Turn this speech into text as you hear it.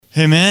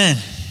Amen.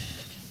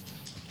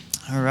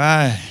 All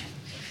right.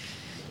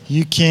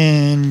 You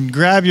can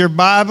grab your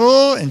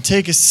Bible and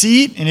take a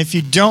seat. And if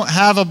you don't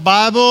have a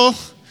Bible,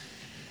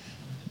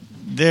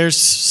 there's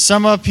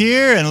some up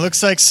here, and it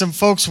looks like some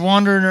folks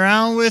wandering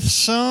around with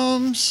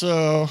some.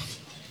 So,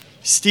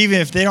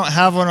 Stephen, if they don't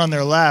have one on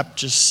their lap,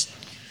 just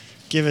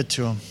give it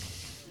to them.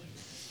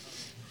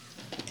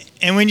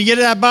 And when you get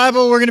to that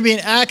Bible, we're going to be in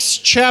Acts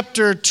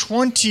chapter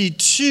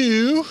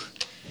 22.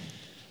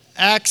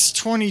 Acts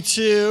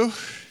 22.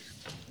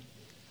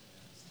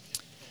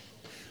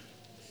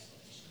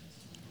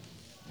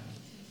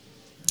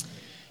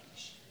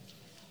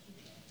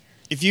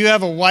 If you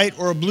have a white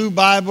or a blue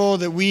Bible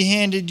that we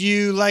handed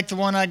you, like the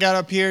one I got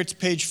up here, it's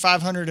page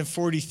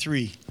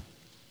 543.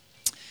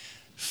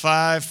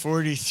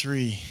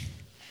 543.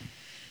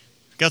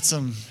 Got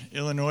some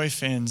Illinois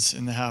fans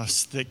in the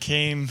house that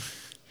came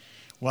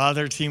while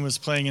their team was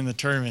playing in the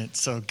tournament,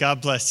 so God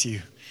bless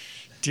you.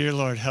 Dear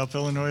Lord, help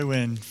Illinois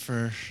win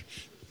for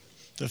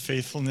the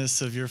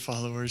faithfulness of your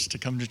followers to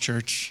come to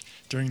church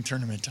during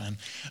tournament time.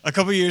 A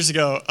couple years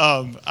ago,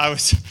 I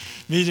was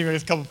meeting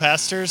with a couple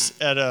pastors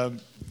at a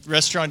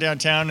restaurant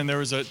downtown, and there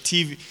was a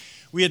TV.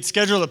 We had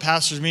scheduled a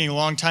pastor's meeting a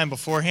long time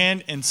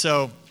beforehand, and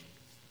so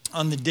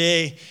on the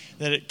day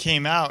that it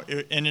came out,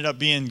 it ended up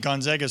being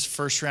Gonzaga's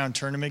first round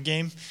tournament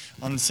game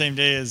on the same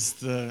day as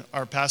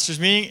our pastor's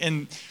meeting,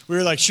 and we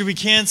were like, should we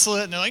cancel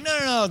it? And they're like,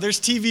 no,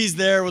 there's TVs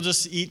there, we'll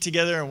just eat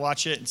together and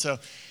watch it. And so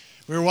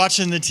we were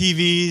watching the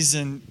TVs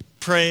and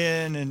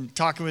praying and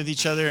talking with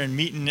each other and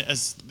meeting,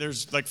 as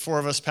there's like four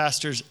of us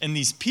pastors, and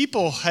these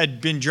people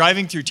had been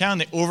driving through town.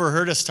 They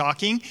overheard us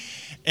talking,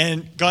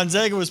 and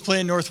Gonzaga was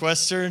playing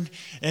Northwestern,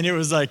 and it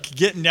was like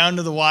getting down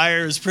to the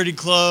wire. It was pretty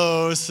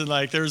close, and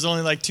like there was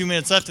only like 2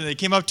 minutes left, and they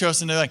came up to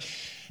us and they're like,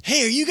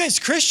 hey, are you guys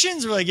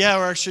Christians? We're like, yeah,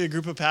 we're actually a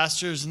group of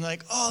pastors. And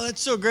like, oh, that's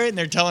so great. And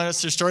they're telling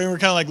us their story, and we're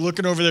kind of like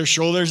looking over their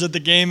shoulders at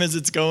the game as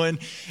it's going.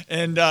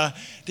 And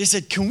they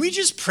said, can we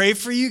just pray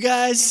for you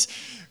guys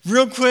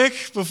real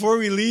quick before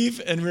we leave?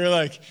 And we were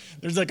like,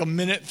 there's like a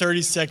minute,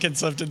 30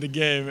 seconds left in the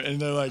game, and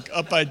they're like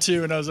up by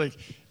 2. And I was like,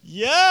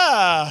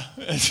 yeah.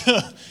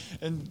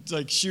 And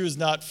like, she was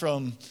not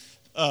from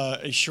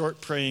a short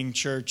praying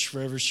church,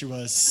 wherever she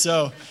was.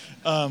 So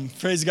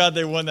praise God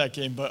they won that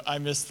game, but I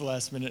missed the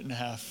last minute and a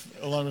half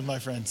along with my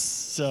friends.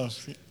 So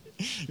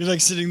you're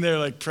like sitting there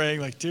like praying,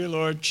 like, dear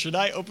Lord, should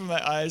I open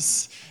my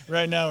eyes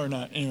right now or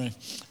not? Anyway,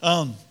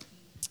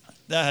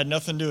 that had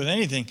nothing to do with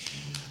anything.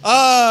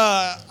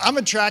 I'm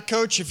a track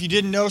coach. If you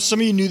didn't know, some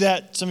of you knew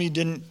that, some of you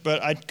didn't,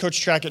 but I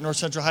coach track at North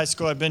Central High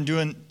School. I've been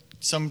doing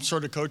some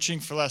sort of coaching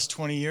for the last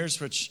 20 years,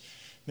 which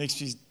makes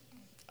me,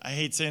 I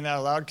hate saying that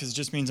out loud because it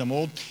just means I'm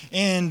old.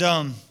 And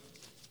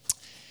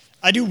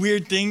I do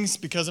weird things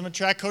because I'm a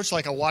track coach.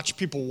 Like I watch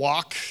people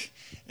walk,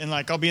 and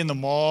like I'll be in the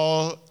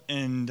mall,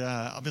 and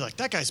I'll be like,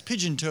 that guy's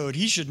pigeon-toed.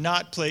 He should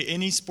not play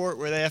any sport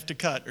where they have to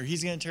cut, or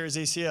he's going to tear his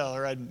ACL.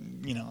 Or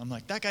I'm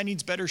like, that guy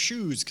needs better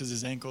shoes because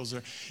his ankles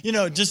are,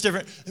 just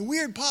different.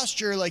 Weird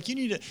posture. Like you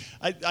need to.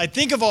 I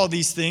think of all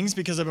these things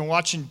because I've been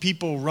watching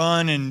people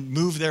run and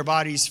move their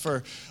bodies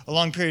for a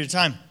long period of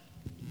time,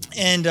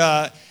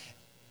 and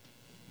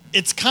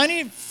it's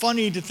kind of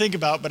funny to think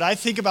about, but I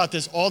think about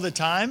this all the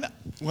time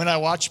when I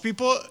watch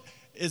people.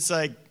 It's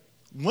like,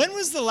 when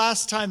was the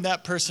last time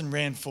that person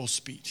ran full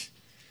speed?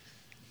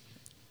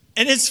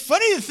 And it's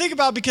funny to think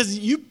about because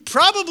you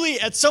probably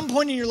at some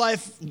point in your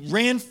life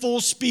ran full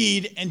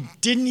speed and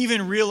didn't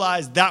even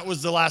realize that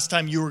was the last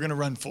time you were going to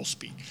run full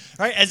speed.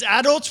 Right? As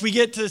adults, we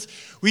get to this,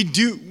 we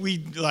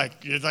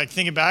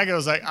thinking back,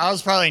 I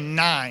was probably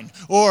 9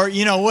 or,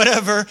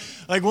 whatever.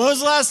 Like, when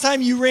was the last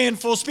time you ran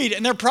full speed?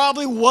 And there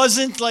probably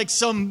wasn't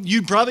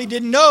you probably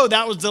didn't know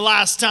that was the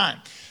last time.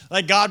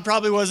 Like, God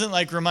probably wasn't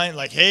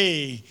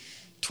hey,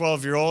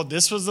 12-year-old,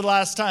 this was the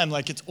last time.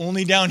 Like, it's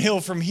only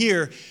downhill from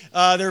here.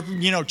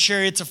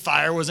 Chariots of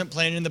Fire wasn't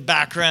playing in the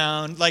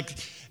background.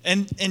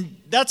 And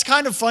that's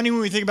kind of funny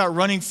when we think about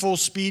running full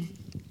speed.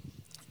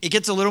 It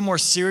gets a little more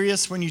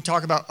serious when you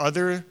talk about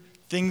other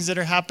things that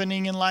are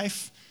happening in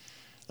life.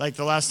 Like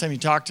the last time you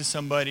talk to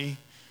somebody,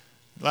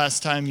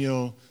 last time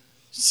you'll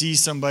see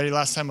somebody,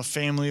 last time a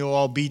family will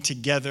all be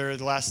together,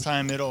 the last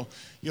time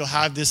you'll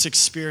have this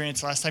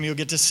experience, last time you'll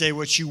get to say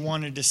what you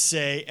wanted to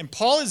say. And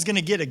Paul is going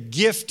to get a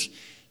gift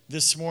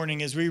this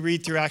morning as we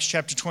read through Acts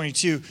chapter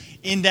 22,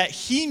 in that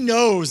he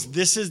knows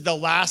this is the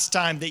last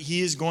time that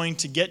he is going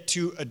to get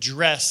to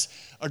address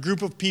a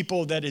group of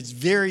people that is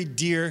very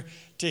dear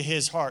to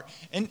his heart.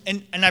 And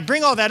I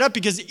bring all that up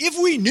because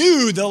if we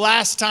knew the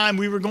last time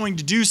we were going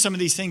to do some of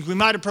these things, we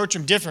might approach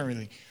them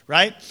differently,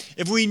 right?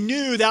 If we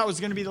knew that was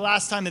going to be the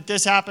last time that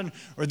this happened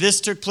or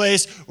this took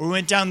place or we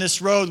went down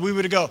this road, we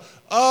would go,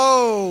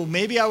 oh,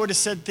 maybe I would have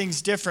said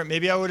things different.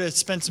 Maybe I would have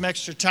spent some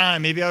extra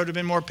time. Maybe I would have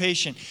been more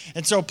patient.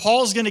 And so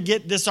Paul's going to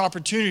get this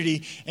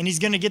opportunity, and he's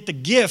going to get the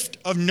gift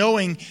of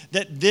knowing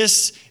that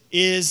this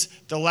is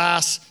the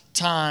last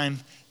time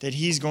that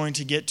he's going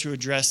to get to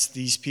address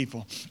these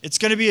people. It's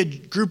going to be a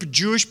group of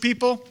Jewish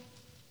people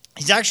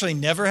He's actually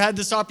never had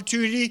this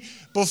opportunity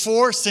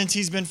before since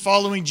he's been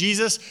following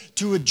Jesus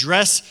to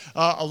address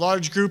a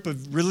large group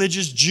of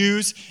religious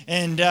Jews.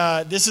 And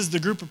this is the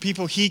group of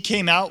people he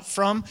came out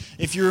from.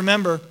 If you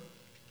remember,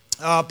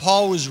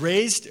 Paul was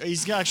raised,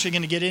 he's actually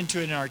going to get into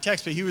it in our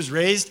text, but he was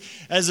raised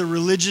as a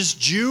religious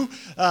Jew,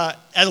 a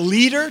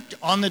leader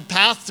on the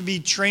path to be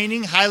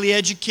training, highly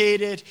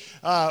educated.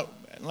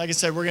 Like I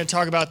said, we're going to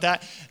talk about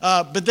that.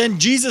 But then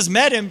Jesus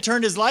met him,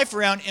 turned his life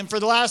around, and for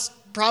the last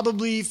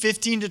probably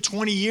 15 to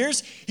 20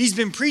 years, he's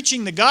been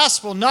preaching the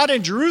gospel, not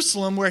in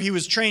Jerusalem where he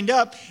was trained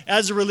up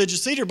as a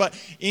religious leader, but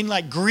in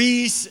like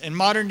Greece and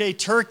modern day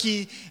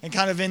Turkey and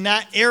kind of in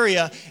that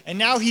area. And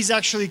now he's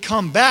actually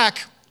come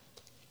back.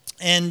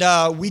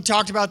 And we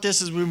talked about this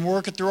as we were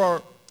working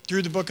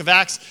through the book of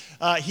Acts.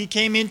 He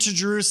came into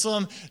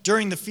Jerusalem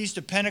during the Feast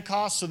of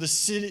Pentecost, so the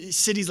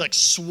city's like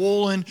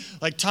swollen,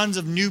 like tons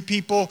of new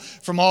people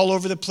from all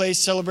over the place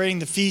celebrating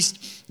the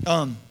feast.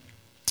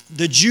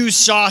 The Jews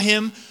saw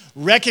him,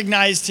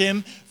 recognized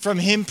him from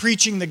him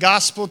preaching the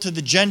gospel to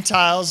the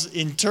Gentiles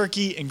in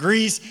Turkey and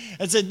Greece,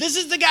 and said, this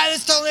is the guy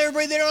that's telling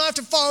everybody they don't have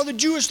to follow the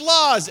Jewish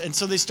laws. And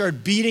so they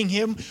started beating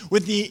him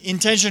with the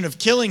intention of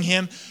killing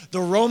him. The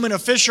Roman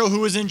official who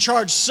was in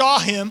charge saw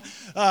him,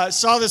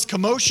 saw this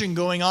commotion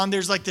going on.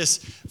 There's like this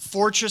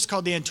fortress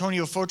called the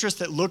Antonia Fortress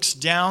that looks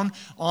down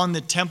on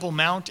the Temple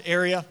Mount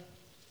area.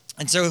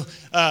 And so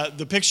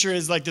the picture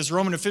is like this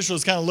Roman official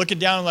is kind of looking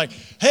down and like,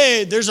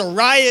 hey, there's a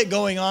riot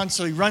going on.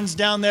 So he runs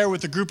down there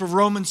with a group of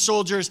Roman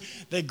soldiers.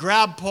 They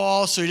grab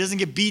Paul so he doesn't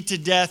get beat to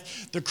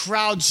death. The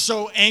crowd's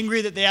so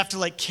angry that they have to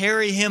like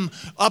carry him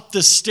up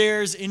the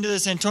stairs into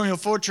this Antonia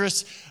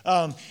Fortress.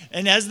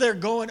 And as they're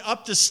going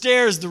up the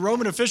stairs, the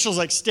Roman official's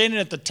like standing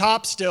at the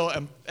top still.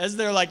 And as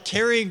they're like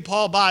carrying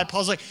Paul by,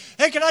 Paul's like,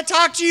 hey, can I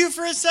talk to you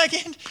for a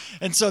second?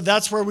 And so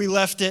that's where we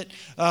left it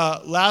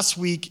last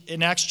week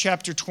in Acts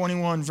chapter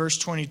 21, verse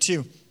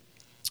 22.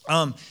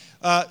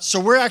 So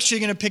we're actually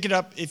going to pick it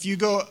up. If you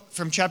go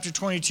from chapter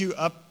 22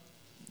 up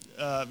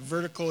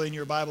vertical in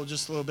your Bible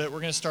just a little bit, we're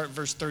going to start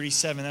verse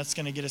 37. That's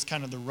going to get us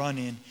kind of the run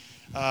in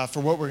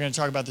for what we're going to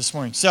talk about this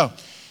morning. So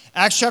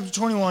Acts chapter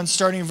 21,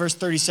 starting in verse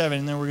 37,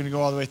 and then we're going to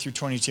go all the way through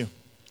 22.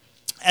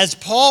 As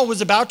Paul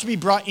was about to be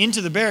brought into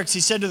the barracks,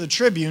 he said to the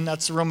tribune,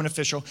 that's the Roman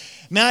official,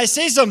 may I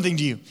say something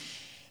to you?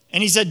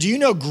 And he said, do you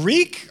know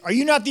Greek? Are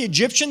you not the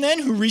Egyptian then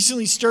who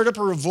recently stirred up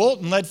a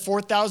revolt and led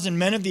 4,000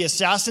 men of the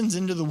assassins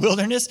into the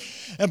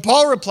wilderness? And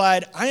Paul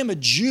replied, I am a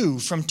Jew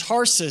from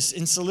Tarsus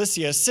in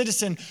Cilicia, a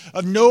citizen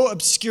of no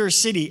obscure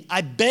city. I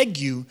beg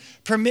you,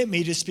 permit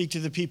me to speak to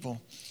the people.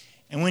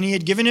 And when he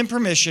had given him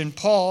permission,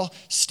 Paul,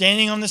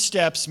 standing on the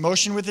steps,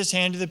 motioned with his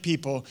hand to the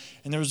people,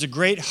 and there was a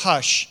great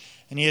hush,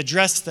 and he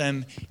addressed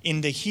them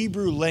in the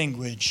Hebrew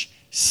language,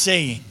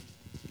 saying,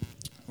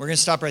 we're going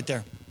to stop right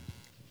there.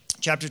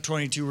 Chapter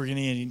 22, we're going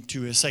to get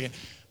into in a second.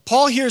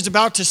 Paul here is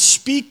about to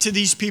speak to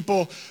these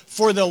people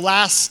for the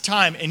last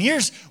time. And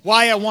here's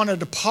why I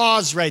wanted to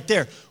pause right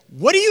there.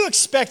 What do you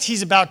expect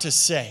he's about to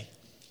say?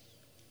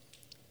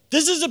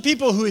 This is a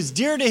people who is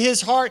dear to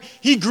his heart.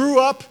 He grew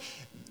up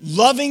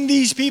loving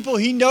these people.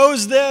 He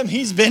knows them.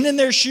 He's been in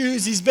their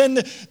shoes. He's been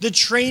the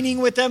training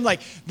with them. Like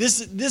this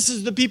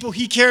is the people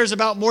he cares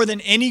about more than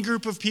any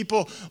group of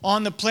people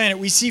on the planet.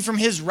 We see from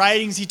his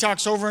writings, he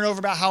talks over and over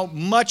about how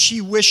much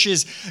he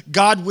wishes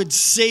God would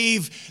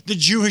save the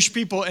Jewish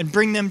people and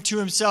bring them to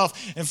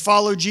himself and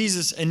follow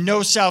Jesus and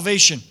know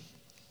salvation.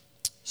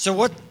 So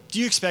what do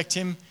you expect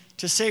him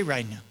to say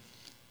right now?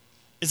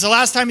 It's the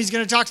last time he's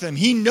going to talk to them.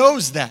 He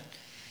knows that.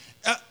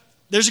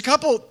 There's a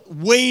couple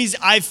ways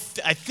I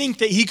think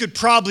that he could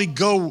probably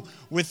go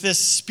with this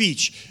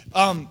speech.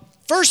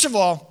 First of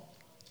all,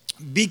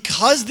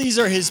 because these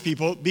are his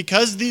people,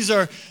 because these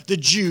are the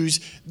Jews,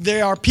 they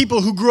are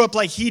people who grew up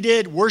like he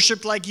did,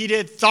 worshiped like he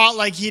did, thought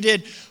like he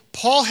did.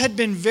 Paul had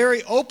been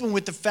very open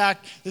with the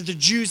fact that the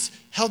Jews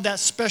held that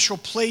special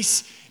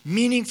place,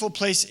 meaningful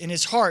place in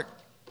his heart.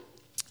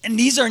 And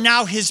these are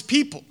now his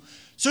people.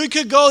 So he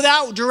could go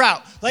that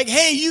route. Like,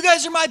 hey, you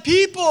guys are my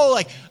people.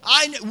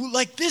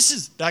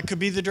 That could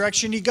be the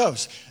direction he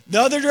goes.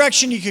 The other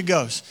direction he could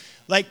go.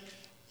 Like,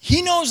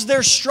 he knows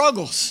their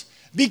struggles.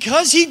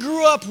 Because he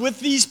grew up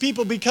with these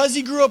people, because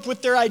he grew up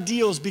with their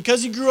ideals,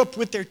 because he grew up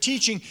with their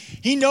teaching,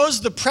 he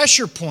knows the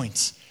pressure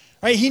points.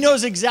 Right? He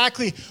knows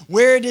exactly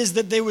where it is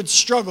that they would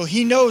struggle.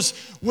 He knows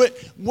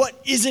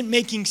what isn't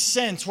making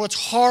sense, what's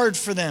hard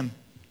for them.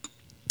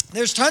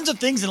 There's tons of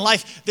things in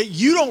life that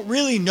you don't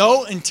really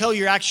know until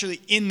you're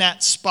actually in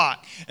that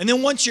spot. And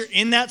then once you're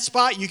in that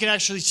spot, you can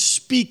actually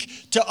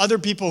speak to other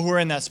people who are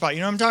in that spot.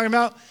 You know what I'm talking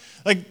about?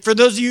 Like for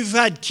those of you who've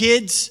had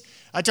kids,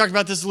 I talked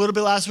about this a little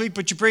bit last week,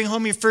 but you bring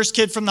home your first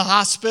kid from the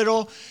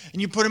hospital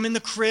and you put him in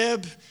the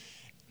crib,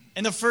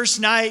 and the first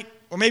night,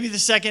 or maybe the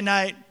second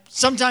night,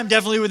 sometime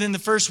definitely within the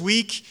first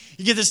week,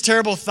 you get this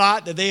terrible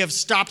thought that they have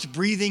stopped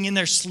breathing in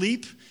their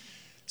sleep.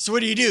 So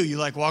what do? You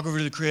like walk over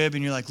to the crib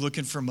and you're like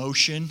looking for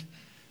motion.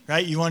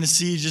 right? You want to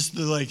see just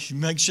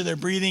make sure they're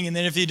breathing. And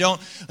then if you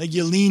don't,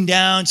 you lean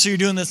down. So you're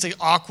doing this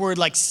awkward,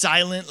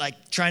 silent,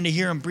 trying to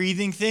hear them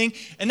breathing thing.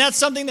 And that's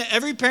something that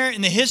every parent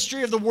in the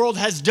history of the world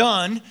has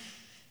done.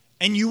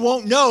 And you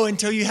won't know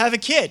until you have a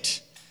kid.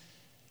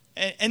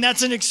 And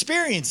that's an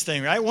experience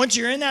thing, right? Once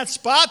you're in that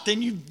spot,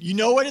 then you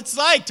know what it's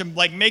like to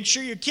make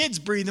sure your kid's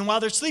breathing while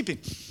they're sleeping.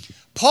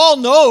 Paul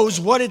knows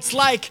what it's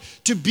like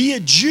to be a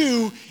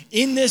Jew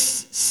in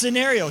this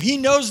scenario. He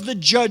knows the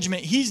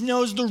judgment. He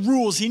knows the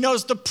rules. He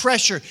knows the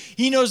pressure.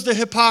 He knows the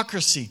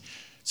hypocrisy.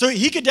 So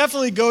he could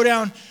definitely go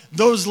down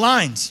those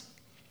lines.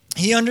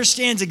 He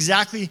understands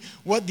exactly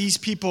what these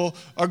people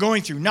are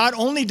going through. Not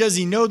only does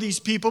he know these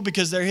people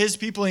because they're his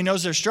people, he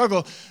knows their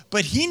struggle,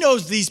 but he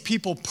knows these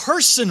people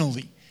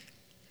personally.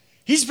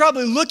 He's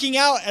probably looking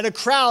out at a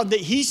crowd that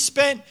he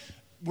spent,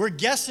 we're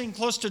guessing,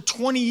 close to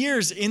 20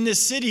 years in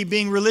this city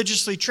being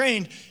religiously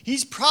trained.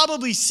 He's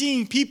probably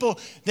seeing people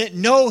that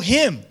know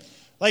him,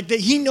 that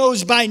he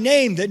knows by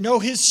name, that know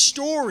his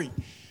story.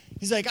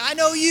 He's like, I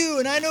know you,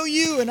 and I know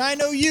you, and I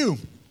know you.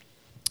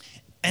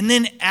 And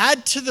then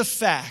add to the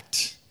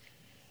fact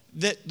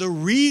that the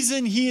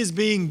reason he is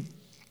being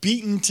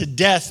beaten to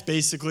death,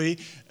 basically,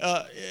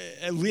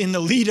 in the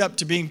lead up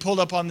to being pulled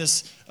up on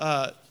this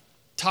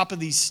top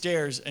of these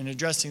stairs and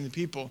addressing the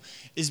people,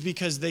 is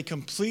because they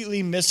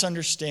completely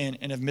misunderstand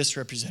and have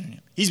misrepresented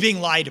him. He's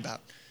being lied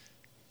about.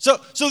 So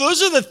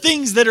those are the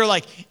things that are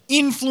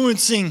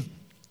influencing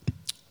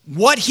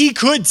what he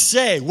could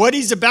say, what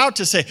he's about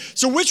to say.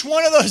 So which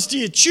one of those do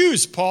you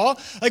choose, Paul?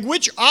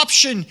 Which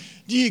option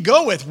do you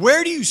go with?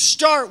 Where do you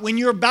start when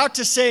you're about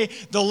to say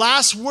the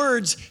last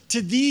words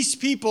to these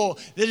people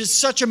that is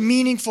such a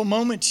meaningful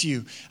moment to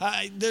you?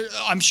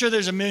 I'm sure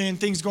there's a million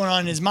things going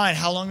on in his mind.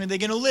 How long are they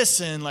going to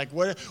listen?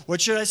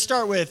 What should I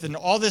start with? And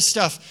all this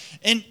stuff.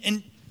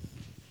 And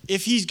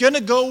if he's going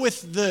to go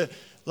with the,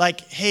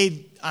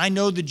 hey, I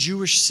know the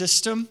Jewish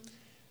system,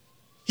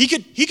 he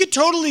could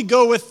totally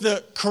go with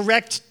the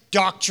correct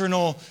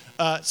doctrinal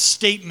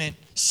statement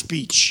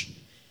speech.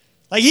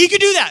 He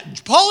could do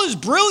that. Paul is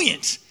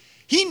brilliant.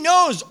 He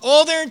knows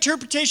all their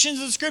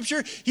interpretations of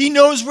Scripture. He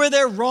knows where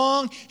they're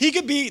wrong. He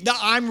could be the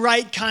I'm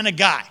right kind of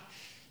guy.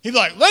 He'd be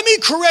like, let me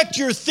correct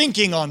your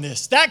thinking on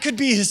this. That could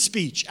be his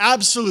speech.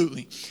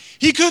 Absolutely.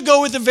 He could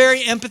go with a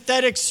very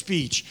empathetic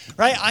speech,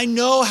 right? I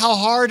know how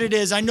hard it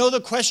is. I know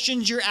the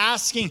questions you're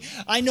asking.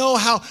 I know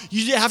how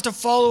you have to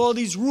follow all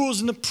these rules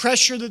and the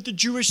pressure that the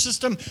Jewish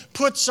system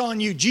puts on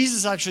you.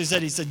 Jesus actually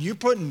said, you're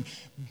putting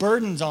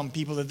burdens on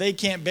people that they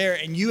can't bear,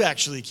 and you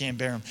actually can't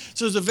bear them.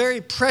 So it's a very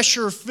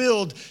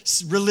pressure-filled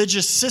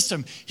religious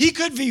system. He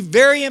could be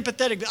very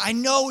empathetic. I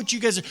know what you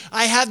guys are.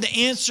 I have the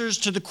answers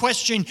to the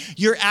question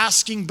you're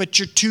asking, but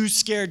you're too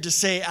scared to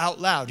say out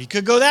loud. He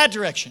could go that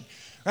direction,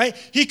 right?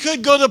 He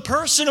could go the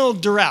personal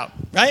route,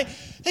 right?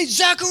 Hey,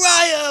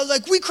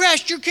 Zechariah, we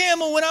crashed your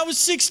camel when I was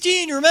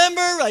 16, you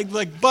remember?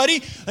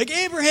 Buddy,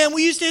 Abraham,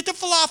 we used to hit the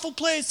falafel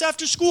place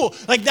after school.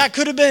 That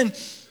could have been.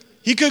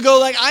 He could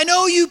go I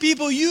know you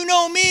people, you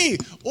know me.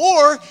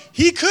 Or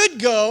he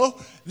could go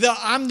the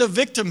I'm the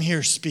victim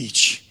here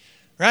speech,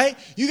 right?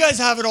 You guys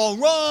have it all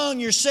wrong.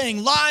 You're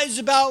saying lies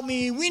about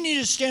me. We need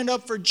to stand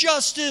up for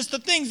justice. The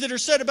things that are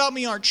said about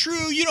me aren't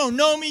true. You don't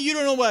know me. You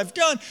don't know what I've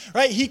done,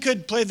 right? He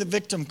could play the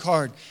victim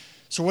card.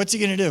 So what's he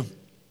going to do?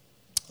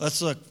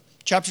 Let's look.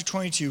 Chapter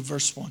 22,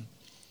 verse 1.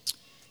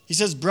 He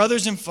says,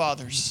 brothers and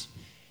fathers,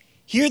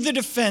 hear the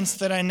defense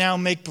that I now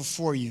make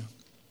before you.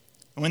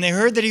 And when they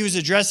heard that he was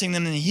addressing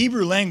them in the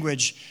Hebrew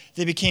language,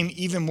 they became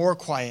even more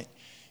quiet.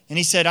 And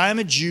he said, I am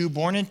a Jew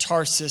born in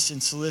Tarsus in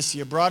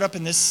Cilicia, brought up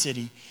in this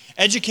city,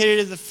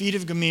 educated at the feet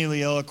of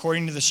Gamaliel,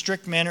 according to the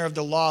strict manner of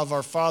the law of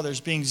our fathers,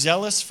 being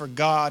zealous for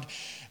God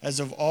as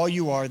all of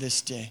you are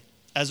this day.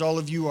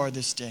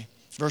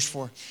 Verse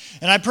 4.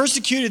 And I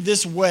persecuted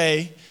this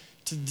way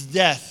to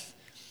death,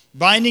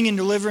 binding and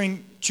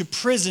delivering to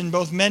prison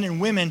both men and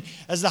women,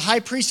 as the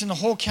high priest and the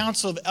whole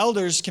council of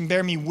elders can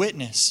bear me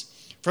witness.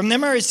 From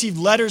them I received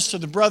letters to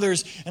the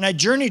brothers, and I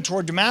journeyed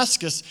toward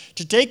Damascus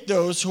to take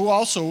those who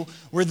also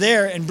were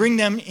there and bring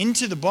them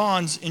into the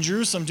bonds in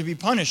Jerusalem to be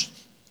punished.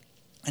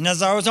 And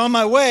as I was on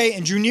my way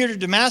and drew near to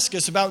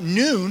Damascus about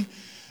noon,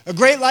 a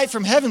great light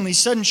from heaven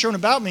suddenly shone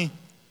about me,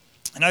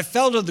 and I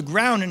fell to the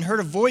ground and heard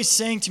a voice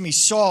saying to me,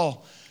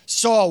 Saul,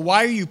 Saul,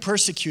 why are you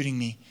persecuting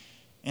me?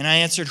 And I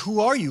answered,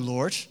 who are you,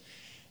 Lord?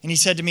 And he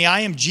said to me,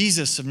 I am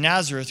Jesus of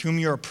Nazareth, whom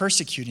you are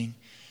persecuting.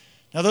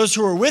 Now those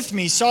who were with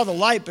me saw the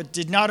light, but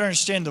did not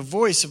understand the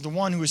voice of the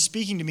one who was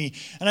speaking to me.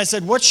 And I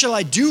said, what shall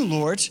I do,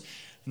 Lord?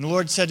 And the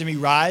Lord said to me,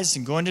 rise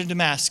and go into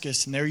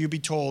Damascus, and there you'll be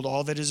told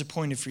all that is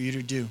appointed for you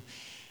to do.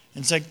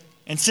 And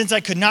since I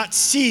could not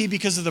see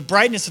because of the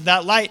brightness of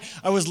that light,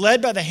 I was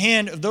led by the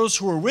hand of those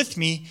who were with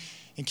me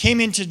and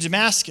came into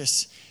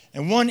Damascus.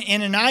 And one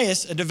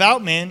Ananias, a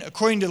devout man,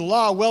 according to the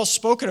law, well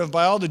spoken of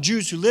by all the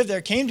Jews who lived there,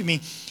 came to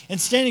me,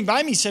 and standing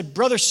by me said,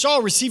 Brother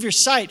Saul, receive your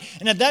sight.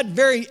 And at that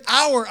very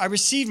hour I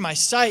received my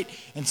sight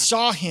and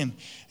saw him.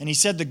 And he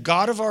said, the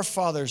God of our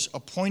fathers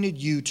appointed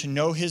you to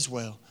know his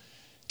will,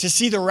 to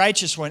see the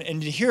righteous one,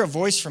 and to hear a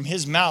voice from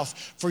his mouth.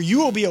 For you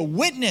will be a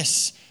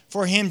witness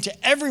for him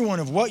to everyone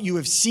of what you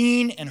have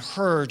seen and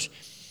heard.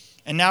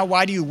 And now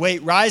why do you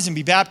wait? Rise and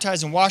be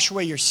baptized and wash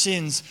away your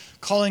sins,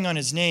 calling on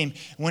his name.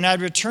 When I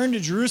had returned to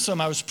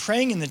Jerusalem, I was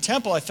praying in the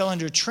temple. I fell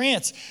into a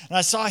trance, and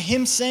I saw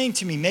him saying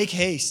to me, make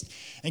haste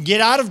and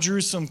get out of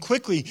Jerusalem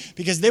quickly,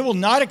 because they will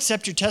not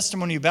accept your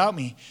testimony about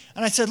me.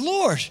 And I said,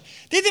 Lord,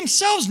 they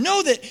themselves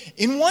know that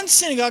in one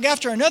synagogue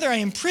after another I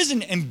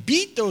imprisoned and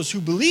beat those who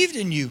believed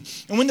in you.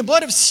 And when the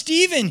blood of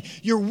Stephen,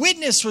 your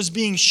witness, was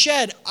being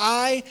shed,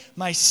 I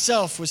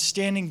myself was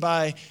standing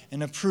by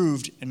and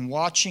approved and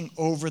watching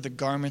over the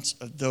garments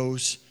of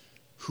those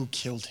who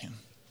killed him.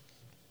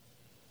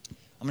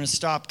 I'm going to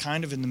stop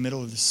kind of in the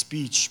middle of the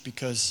speech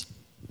because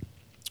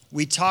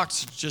we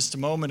talked just a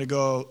moment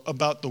ago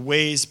about the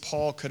ways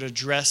Paul could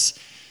address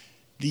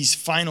these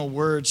final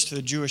words to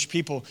the Jewish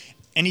people,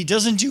 and he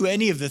doesn't do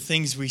any of the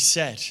things we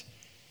said.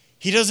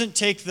 He doesn't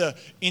take the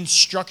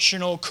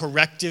instructional,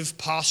 corrective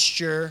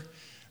posture,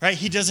 right?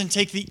 He doesn't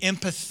take the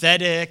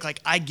empathetic, like,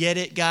 I get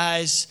it,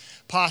 guys,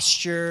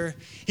 posture.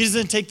 He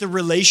doesn't take the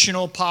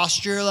relational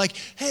posture, like,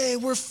 hey,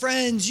 we're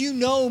friends, you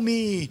know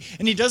me.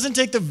 And he doesn't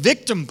take the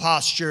victim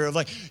posture of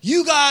like,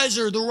 you guys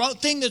are the wrong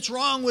thing that's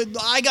wrong with,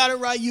 I got it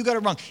right, you got it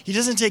wrong. He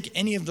doesn't take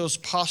any of those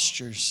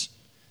postures.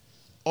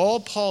 All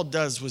Paul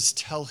does was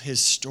tell his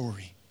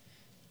story.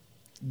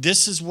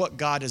 This is what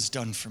God has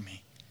done for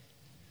me.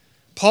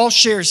 Paul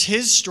shares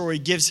his story,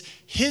 gives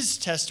his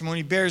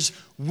testimony, bears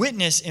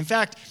witness. In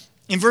fact,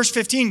 in verse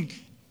 15,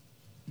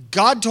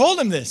 God told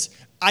him this.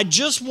 I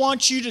just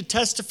want you to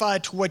testify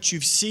to what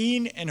you've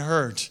seen and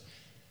heard.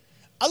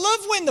 I love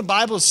when the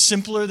Bible is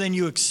simpler than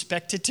you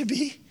expect it to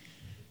be.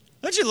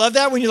 Don't you love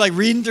that when you're like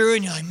reading through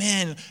and you're like,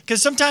 man,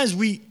 because sometimes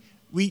we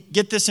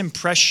get this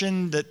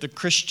impression that the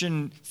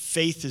Christian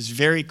faith is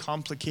very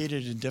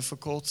complicated and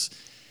difficult.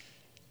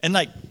 And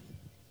like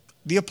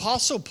the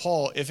Apostle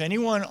Paul, if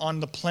anyone on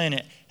the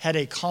planet had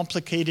a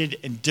complicated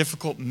and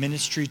difficult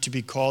ministry to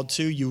be called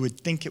to, you would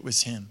think it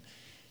was him.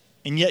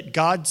 And yet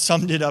God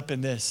summed it up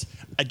in this.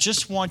 I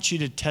just want you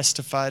to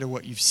testify to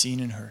what you've seen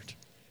and heard.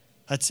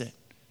 That's it.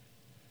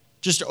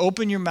 Just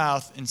open your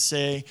mouth and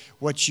say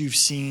what you've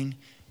seen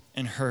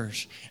and heard.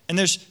 And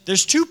there's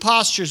two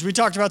postures. We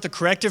talked about the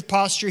corrective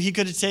posture he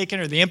could have taken,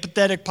 or the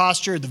empathetic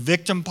posture, or the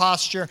victim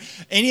posture.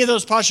 Any of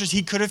those postures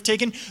he could have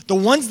taken. The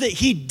ones that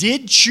he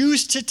did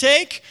choose to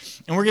take,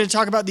 and we're going to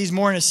talk about these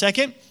more in a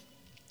second,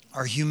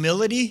 are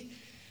humility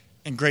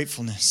and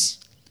gratefulness.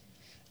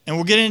 And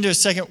we'll get into a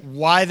second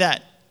why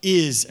that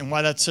is and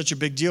why that's such a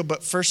big deal.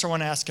 But first I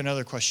want to ask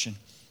another question.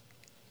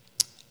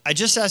 I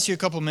just asked you a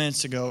couple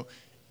minutes ago,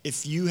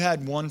 if you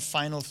had one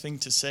final thing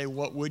to say,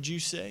 what would you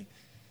say?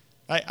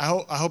 I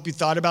hope you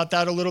thought about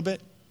that a little bit.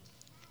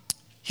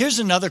 Here's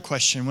another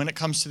question when it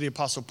comes to the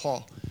Apostle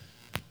Paul.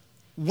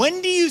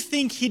 When do you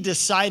think he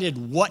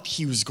decided what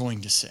he was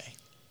going to say?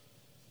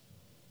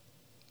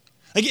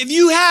 Like if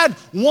you had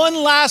one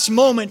last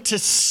moment to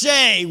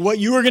say what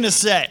you were going to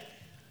say,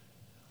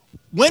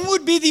 when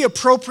would be the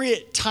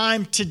appropriate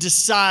time to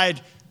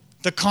decide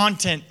the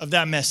content of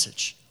that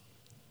message?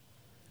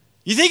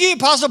 You think the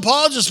Apostle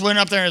Paul just went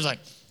up there and was like,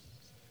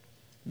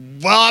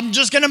 well, I'm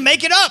just going to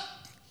make it up?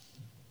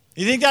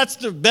 You think that's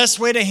the best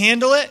way to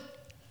handle it?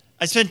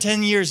 I spent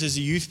 10 years as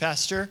a youth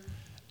pastor,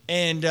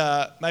 and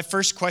my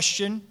first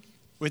question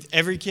with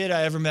every kid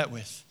I ever met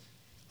with,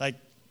 like,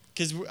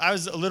 because I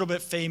was a little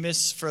bit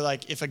famous for,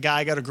 like, if a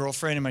guy got a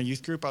girlfriend in my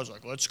youth group, I was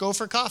like, let's go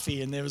for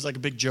coffee. And there was, like, a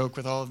big joke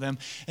with all of them.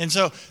 And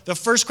so the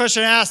first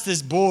question I asked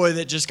this boy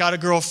that just got a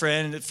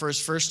girlfriend for his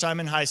first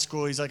time in high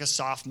school, he's like a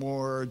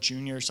sophomore or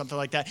junior or something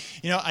like that.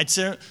 You know,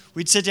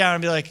 we'd sit down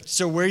and be like,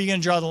 so where are you going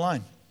to draw the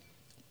line?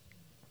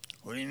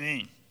 What do you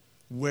mean?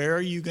 Where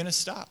are you going to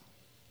stop?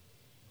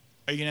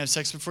 Are you going to have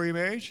sex before you're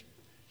married?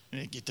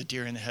 And get the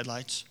deer in the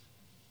headlights.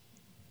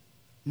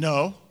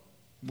 No.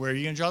 Where are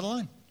you going to draw the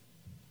line?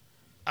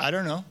 I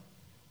don't know.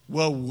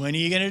 Well, when are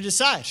you going to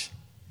decide?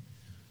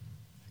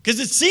 Because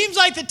it seems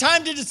like the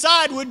time to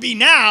decide would be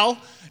now,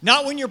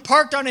 not when you're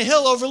parked on a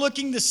hill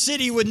overlooking the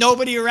city with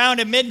nobody around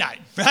at midnight,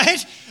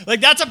 right?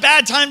 Like that's a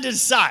bad time to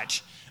decide.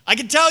 I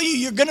can tell you,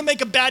 you're going to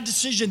make a bad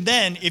decision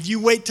then if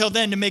you wait till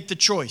then to make the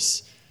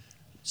choice.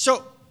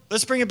 So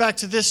let's bring it back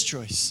to this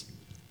choice.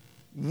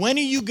 When are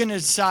you going to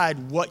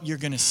decide what you're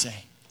going to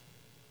say?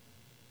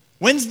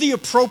 When's the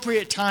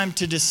appropriate time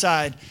to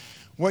decide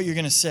what you're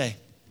going to say?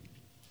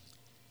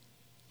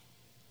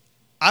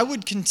 I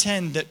would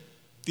contend that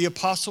the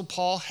Apostle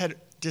Paul had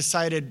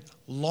decided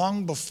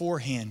long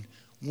beforehand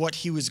what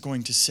he was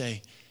going to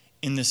say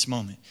in this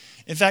moment.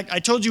 In fact, I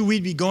told you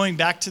we'd be going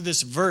back to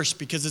this verse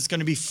because it's going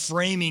to be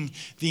framing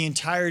the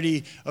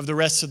entirety of the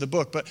rest of the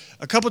book. But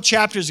a couple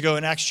chapters ago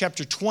in Acts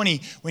chapter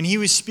 20, when he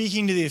was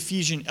speaking to the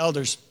Ephesian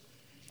elders,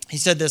 he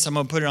said this. I'm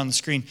going to put it on the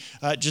screen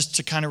just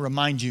to kind of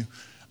remind you.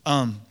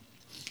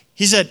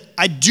 He said,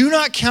 I do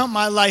not count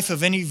my life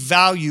of any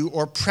value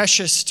or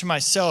precious to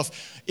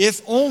myself,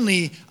 if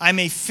only I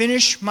may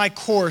finish my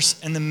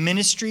course and the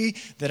ministry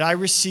that I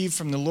received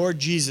from the Lord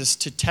Jesus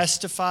to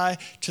testify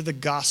to the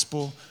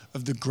gospel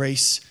of the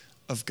grace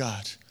of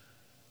God.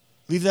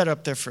 Leave that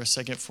up there for a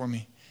second for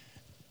me.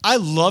 I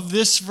love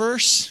this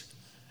verse,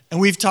 and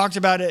we've talked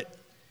about it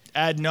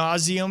ad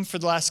nauseum for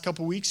the last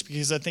couple weeks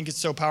because I think it's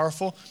so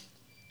powerful.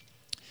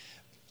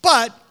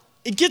 But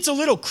it gets a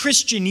little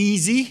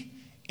Christianese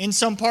in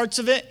some parts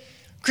of it.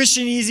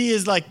 Christianese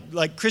is like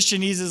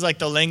Christianese is like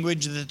the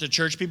language that the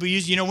church people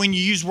use. You know, when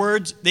you use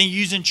words they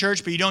use in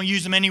church, but you don't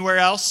use them anywhere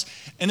else.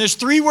 And there's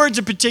 3 words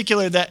in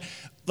particular that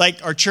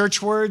like are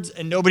church words,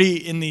 and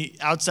nobody in the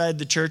outside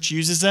the church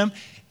uses them.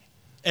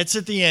 It's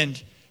at the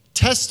end.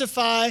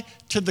 Testify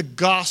to the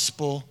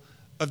gospel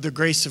of the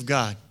grace of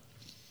God.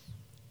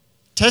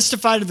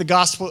 Testify to the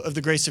gospel of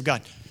the grace of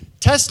God.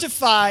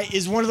 Testify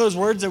is one of those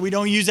words that we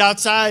don't use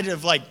outside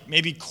of like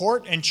maybe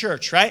court and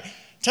church, right?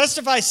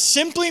 Testify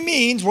simply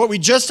means what we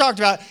just talked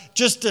about,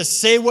 just to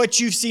say what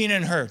you've seen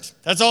and heard.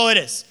 That's all it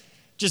is.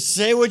 Just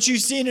say what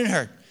you've seen and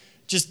heard.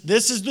 Just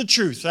this is the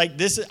truth. Like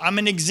this, I'm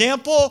an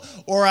example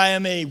or I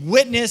am a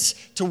witness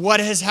to what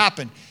has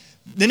happened.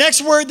 The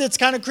next word that's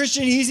kind of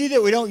Christianese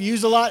that we don't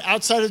use a lot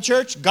outside of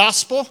church,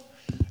 gospel,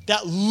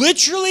 that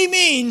literally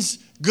means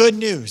good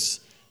news.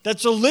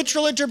 That's a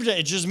literal interpretation.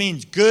 It just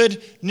means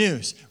good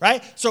news,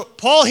 right? So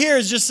Paul here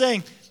is just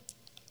saying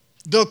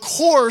the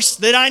course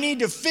that I need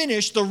to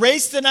finish, the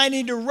race that I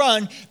need to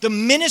run, the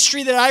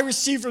ministry that I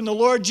receive from the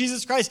Lord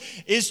Jesus Christ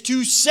is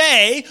to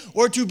say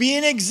or to be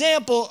an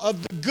example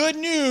of the good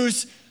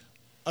news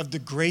of the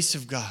grace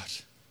of God.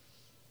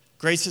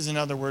 Grace is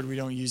another word we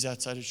don't use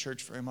outside of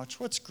church very much.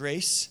 What's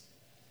grace?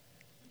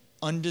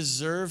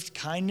 Undeserved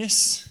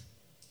kindness.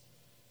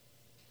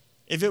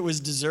 If it was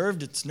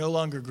deserved, it's no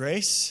longer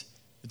grace.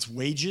 It's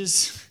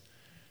wages,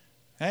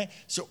 right?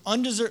 So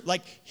undeserved,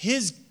 like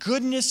his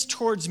goodness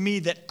towards me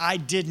that I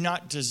did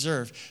not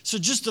deserve. So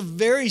just a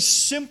very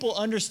simple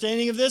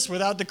understanding of this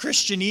without the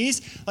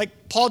Christianese.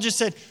 Like Paul just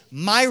said,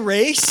 my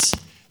race,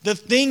 the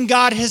thing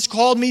God has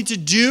called me to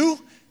do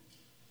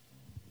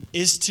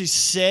is to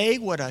say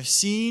what I've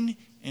seen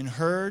and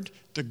heard,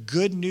 the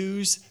good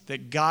news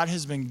that God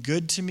has been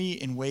good to me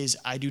in ways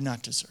I do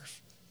not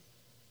deserve.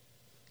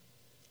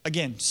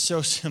 Again,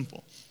 so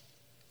simple.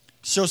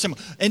 So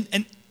simple.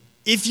 And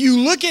if you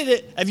look at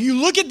it, if you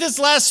look at this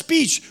last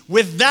speech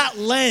with that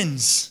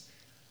lens,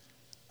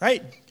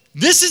 right?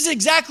 This is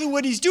exactly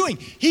what he's doing.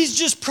 He's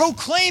just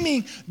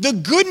proclaiming the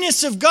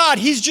goodness of God.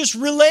 He's just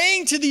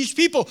relaying to these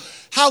people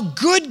how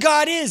good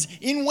God is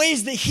in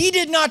ways that he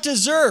did not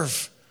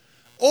deserve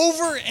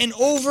over and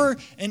over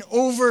and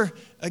over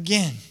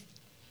again.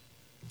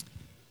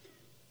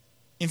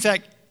 In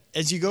fact,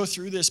 as you go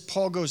through this,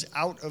 Paul goes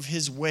out of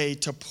his way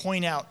to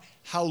point out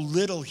how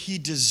little he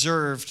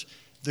deserved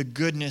the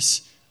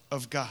goodness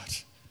of God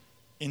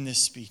in this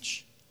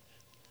speech.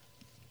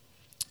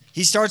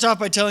 He starts off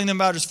by telling them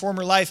about his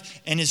former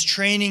life and his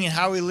training and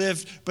how he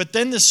lived, but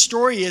then the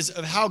story is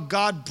of how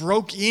God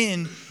broke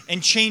in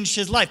and changed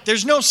his life.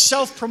 There's no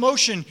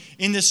self-promotion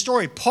in this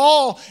story.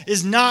 Paul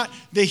is not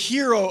the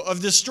hero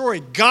of this story.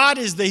 God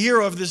is the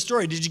hero of this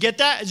story. Did you get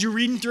that as you're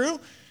reading through?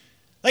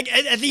 Like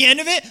at the end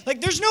of it,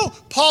 like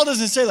Paul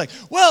doesn't say like,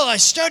 well, I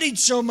studied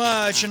so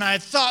much and I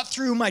thought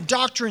through my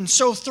doctrine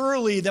so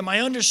thoroughly that my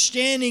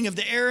understanding of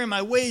the error in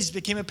my ways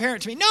became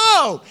apparent to me.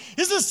 No, he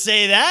doesn't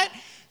say that.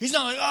 He's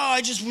not like, oh,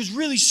 I just was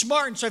really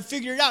smart and so I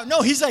figured it out.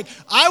 No, he's like,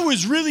 I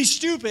was really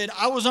stupid.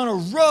 I was on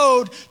a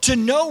road to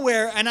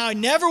nowhere and I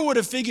never would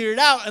have figured it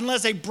out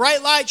unless a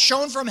bright light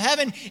shone from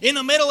heaven in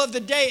the middle of the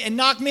day and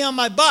knocked me on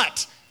my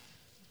butt.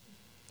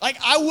 Like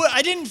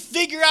I didn't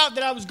figure out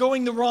that I was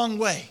going the wrong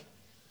way.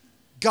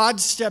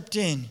 God stepped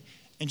in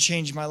and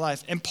changed my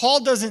life. And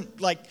Paul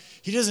doesn't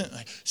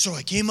so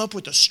I came up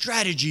with a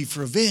strategy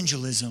for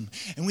evangelism,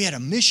 and we had a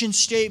mission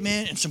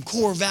statement and some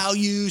core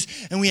values,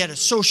 and we had a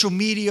social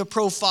media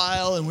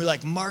profile, and we're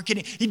like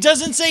marketing. He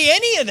doesn't say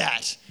any of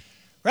that,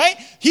 right?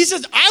 He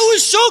says, I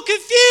was so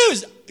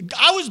confused.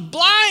 I was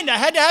blind. I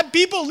had to have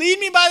people lead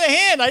me by the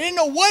hand. I didn't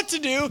know what to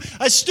do.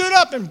 I stood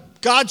up and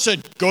God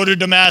said, go to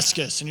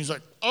Damascus. And he's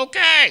like,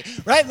 okay,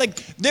 right? Like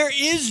there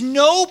is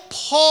no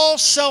Paul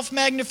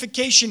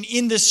self-magnification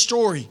in this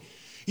story.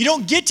 You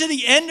don't get to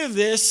the end of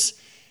this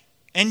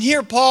and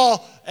hear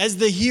Paul as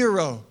the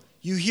hero.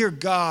 You hear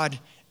God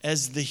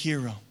as the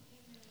hero.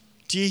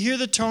 Do you hear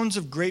the tones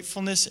of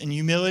gratefulness and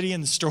humility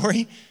in the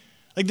story?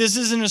 Like this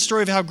isn't a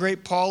story of how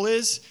great Paul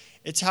is.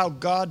 It's how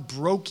God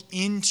broke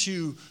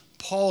into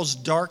Paul's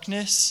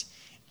darkness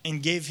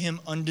and gave him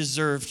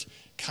undeserved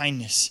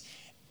kindness.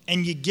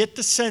 And you get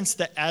the sense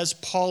that as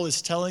Paul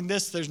is telling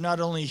this, there's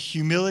not only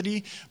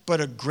humility, but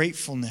a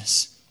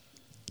gratefulness.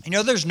 You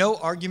know, there's no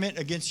argument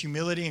against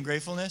humility and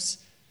gratefulness.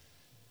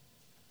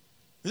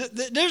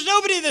 There's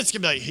nobody that's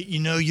going to be like, you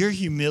know, your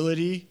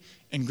humility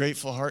and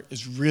grateful heart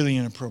is really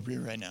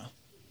inappropriate right now.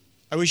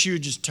 I wish you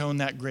would just tone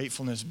that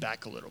gratefulness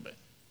back a little bit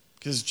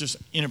because it's just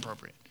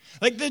inappropriate.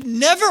 Like,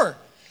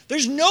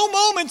 there's no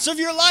moments of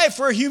your life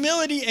where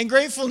humility and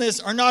gratefulness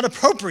are not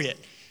appropriate.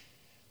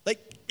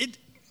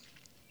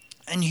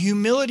 And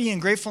humility and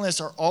gratefulness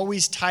are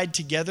always tied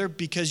together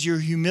because your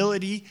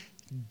humility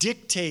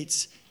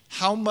dictates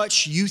how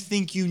much you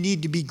think you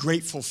need to be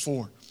grateful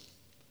for.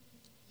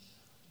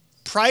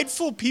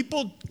 Prideful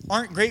people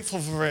aren't grateful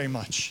for very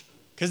much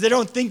because they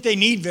don't think they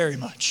need very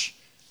much.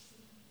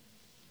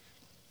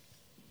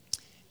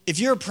 If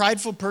you're a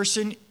prideful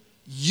person,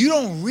 you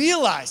don't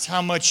realize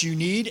how much you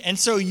need, and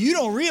so you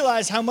don't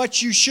realize how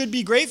much you should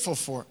be grateful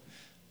for.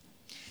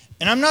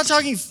 And I'm not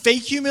talking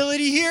fake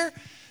humility here.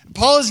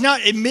 Paul is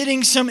not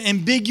admitting some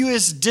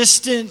ambiguous,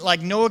 distant,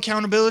 like no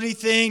accountability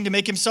thing to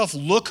make himself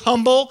look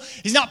humble.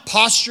 He's not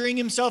posturing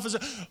himself as,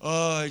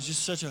 he's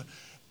just such a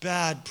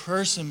bad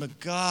person, but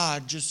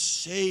God,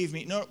 just save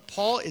me. No,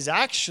 Paul is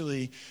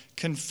actually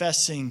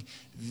confessing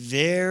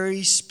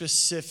very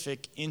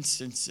specific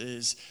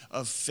instances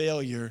of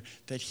failure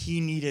that he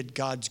needed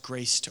God's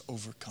grace to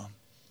overcome.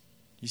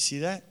 You see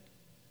that?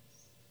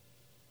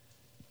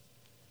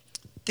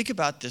 Think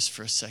about this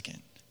for a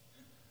second.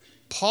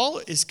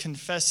 Paul is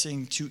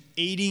confessing to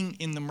aiding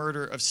in the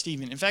murder of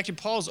Stephen. In fact, in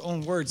Paul's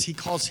own words, he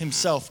calls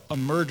himself a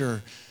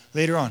murderer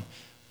later on.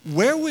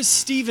 Where was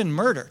Stephen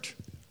murdered?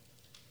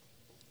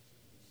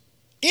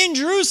 In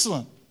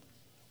Jerusalem.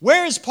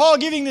 Where is Paul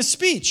giving this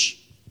speech?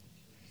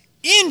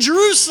 In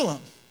Jerusalem.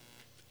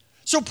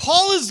 So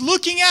Paul is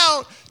looking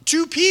out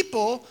to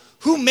people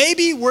who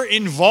maybe were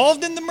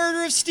involved in the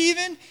murder of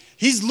Stephen.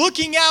 He's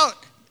looking out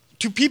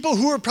to people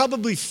who are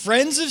probably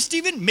friends of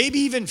Stephen, maybe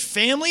even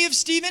family of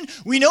Stephen.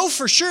 We know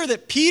for sure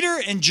that Peter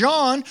and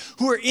John,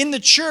 who are in the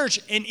church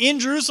and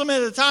in Jerusalem at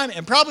the time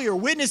and probably are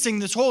witnessing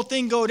this whole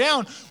thing go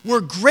down,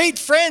 were great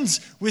friends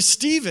with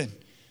Stephen.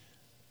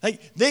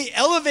 Like, they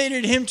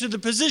elevated him to the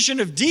position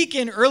of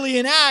deacon early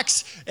in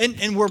Acts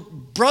and were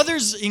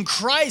brothers in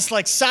Christ,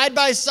 like side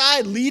by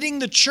side, leading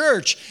the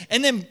church.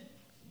 And then,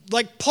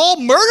 like, Paul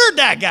murdered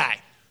that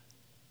guy.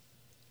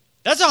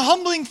 That's a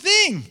humbling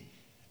thing.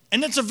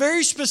 And that's a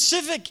very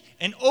specific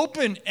and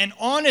open and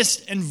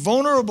honest and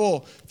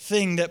vulnerable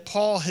thing that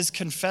Paul has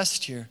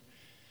confessed here.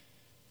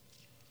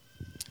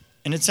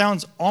 And it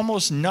sounds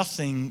almost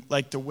nothing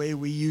like the way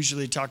we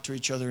usually talk to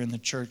each other in the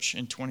church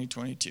in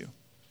 2022.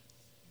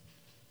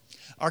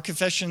 Our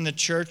confession in the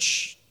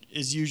church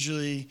is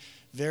usually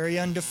very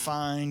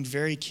undefined,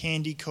 very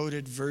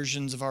candy-coated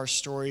versions of our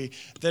story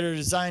that are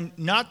designed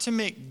not to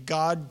make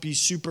God be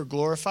super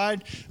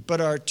glorified,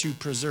 but are to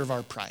preserve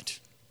our pride.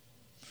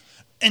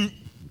 And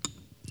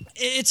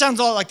it sounds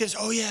all like this.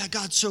 Oh yeah,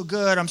 God's so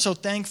good. I'm so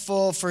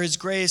thankful for his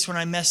grace when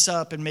I mess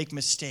up and make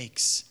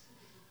mistakes.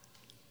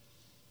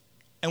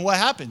 And what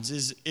happens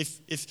is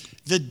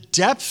if the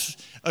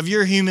depth of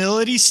your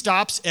humility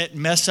stops at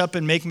mess up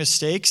and make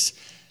mistakes,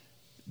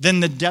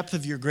 then the depth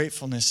of your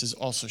gratefulness is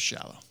also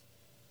shallow.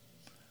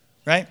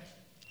 Right?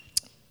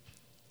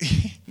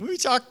 When we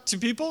talk to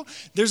people,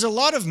 there's a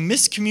lot of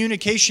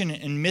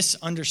miscommunication and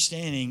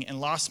misunderstanding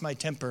and lost my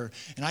temper,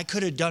 and I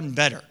could have done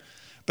better.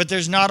 But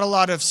there's not a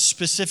lot of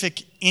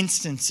specific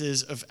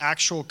instances of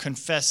actual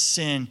confessed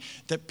sin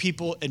that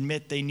people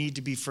admit they need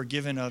to be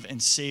forgiven of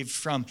and saved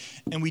from.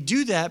 And we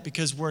do that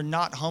because we're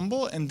not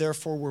humble and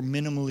therefore we're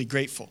minimally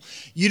grateful.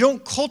 You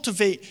don't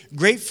cultivate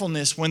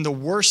gratefulness when the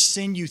worst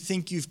sin you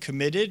think you've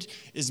committed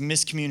is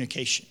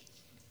miscommunication.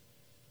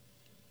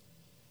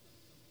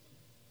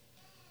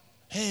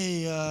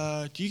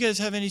 Hey, do you guys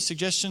have any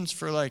suggestions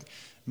for like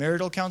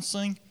marital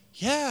counseling?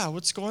 Yeah,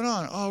 what's going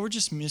on? Oh, we're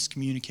just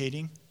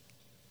miscommunicating.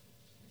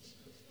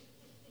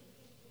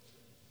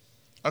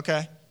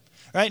 Okay.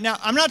 Right now,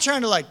 I'm not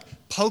trying to like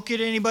poke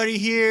at anybody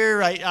here,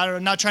 right?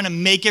 I'm not trying to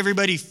make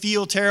everybody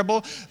feel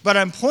terrible, but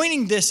I'm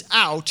pointing this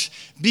out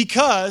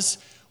because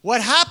what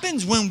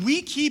happens when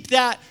we keep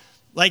that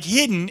like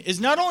hidden is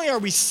not only are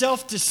we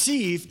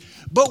self-deceived,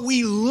 but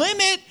we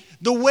limit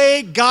the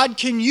way God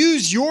can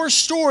use your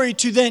story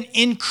to then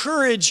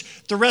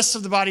encourage the rest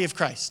of the body of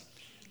Christ.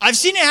 I've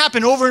seen it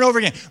happen over and over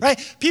again,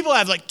 right? People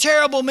have like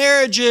terrible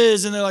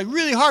marriages and they're like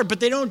really hard, but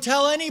they don't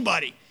tell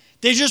anybody.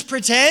 They just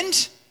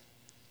pretend.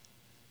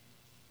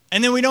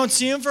 And then we don't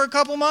see him for a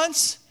couple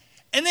months.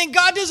 And then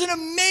God does an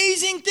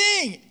amazing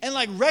thing and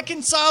like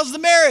reconciles the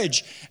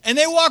marriage. And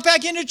they walk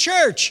back into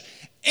church.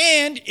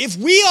 And if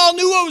we all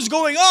knew what was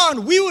going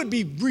on, we would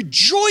be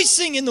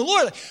rejoicing in the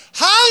Lord. Like,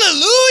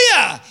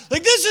 hallelujah!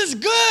 Like, this is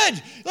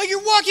good. Like,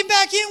 you're walking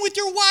back in with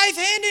your wife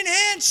hand in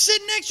hand,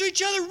 sitting next to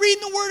each other,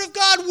 reading the Word of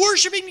God,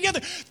 worshiping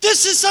together.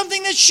 This is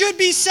something that should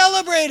be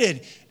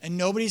celebrated. And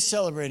nobody's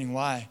celebrating.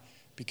 Why?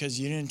 Because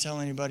you didn't tell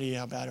anybody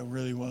how bad it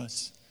really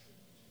was.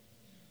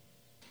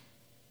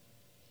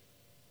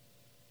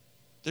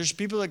 There's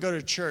people that go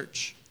to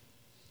church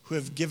who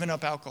have given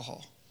up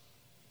alcohol,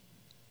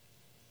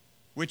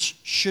 which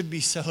should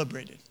be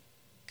celebrated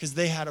because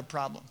they had a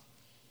problem.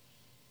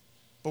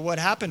 But what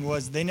happened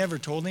was they never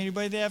told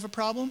anybody they have a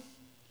problem.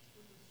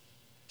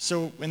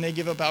 So when they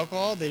give up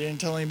alcohol, they didn't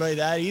tell anybody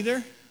that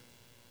either.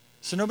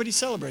 So nobody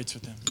celebrates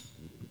with them.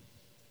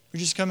 We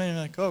just come in and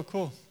like, oh,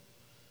 cool.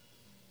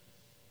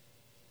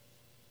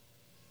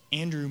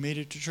 Andrew made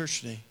it to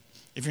church today.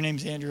 If your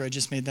name's Andrew, I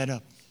just made that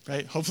up.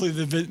 Right? Hopefully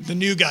the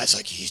new guy's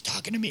like, he's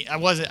talking to me. I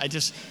wasn't. I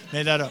just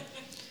made that up.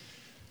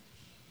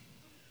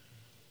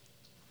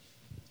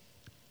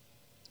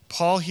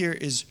 Paul here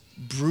is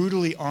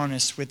brutally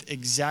honest with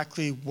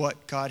exactly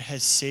what God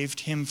has saved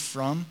him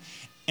from.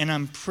 And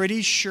I'm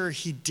pretty sure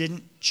he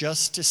didn't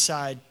just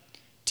decide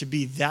to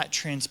be that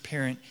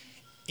transparent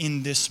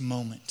in this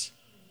moment.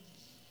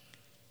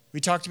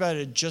 We talked about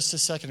it just a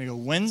second ago.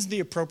 When's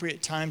the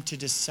appropriate time to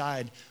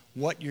decide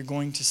what you're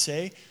going to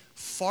say?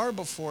 Far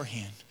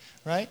beforehand,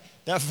 right?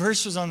 That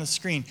verse was on the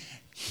screen.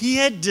 He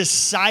had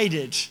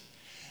decided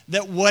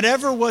that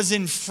whatever was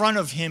in front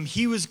of him,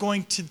 he was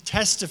going to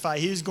testify.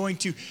 He was going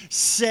to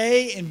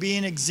say and be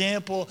an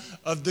example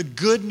of the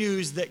good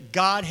news that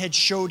God had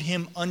showed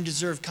him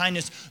undeserved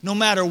kindness, no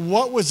matter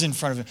what was in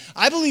front of him.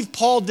 I believe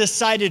Paul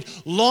decided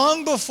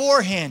long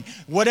beforehand,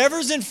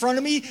 whatever's in front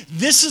of me,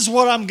 this is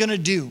what I'm going to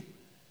do.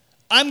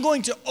 I'm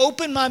going to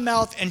open my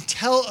mouth and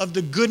tell of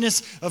the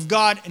goodness of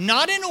God,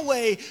 not in a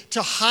way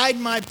to hide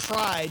my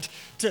pride,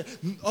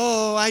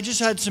 I just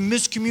had some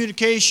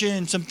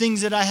miscommunication, some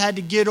things that I had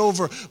to get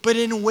over, but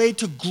in a way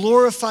to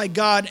glorify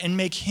God and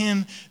make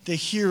him the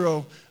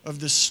hero of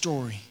the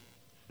story.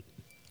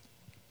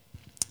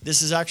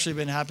 This has actually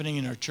been happening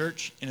in our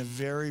church in a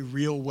very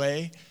real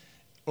way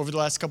over the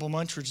last couple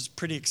months, which is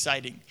pretty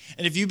exciting.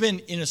 And if you've been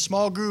in a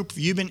small group, if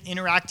you've been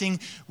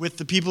interacting with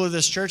the people of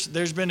this church,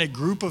 there's been a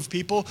group of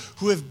people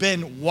who have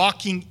been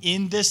walking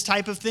in this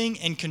type of thing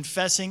and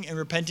confessing and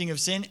repenting of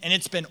sin, and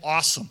it's been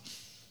awesome.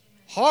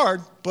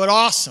 Hard, but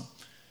awesome.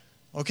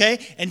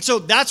 Okay? And so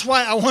that's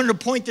why I wanted to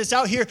point this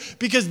out here,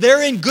 because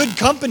they're in good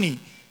company.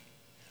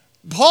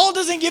 Paul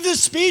doesn't give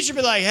this speech and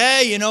be like,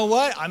 hey, you know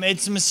what? I made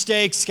some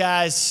mistakes,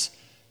 guys.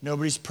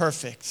 Nobody's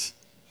perfect.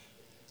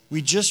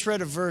 We just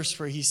read a verse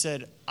where he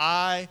said,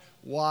 I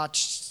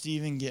watched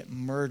Stephen get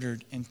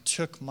murdered and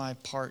took my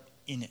part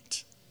in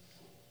it.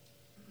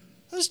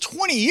 That was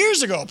 20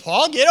 years ago,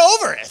 Paul. Get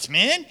over it,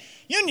 man.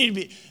 You don't need to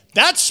be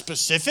that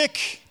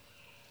specific.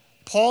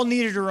 Paul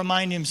needed to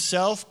remind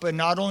himself, but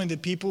not only the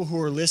people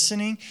who are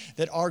listening,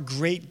 that our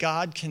great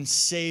God can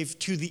save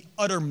to the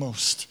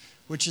uttermost,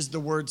 which is the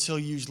words he'll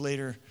use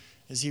later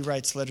as he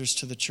writes letters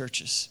to the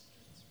churches.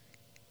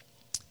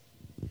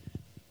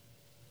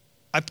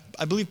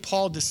 I believe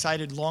Paul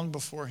decided long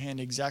beforehand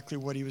exactly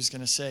what he was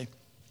going to say.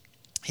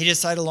 He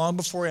decided long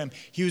beforehand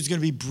he was going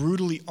to be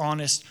brutally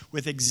honest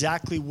with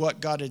exactly what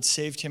God had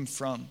saved him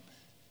from.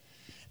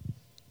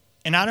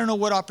 And I don't know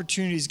what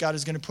opportunities God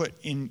is going to put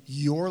in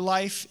your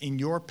life, in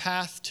your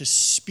path, to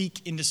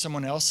speak into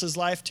someone else's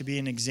life, to be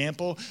an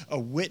example, a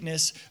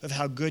witness of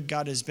how good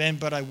God has been.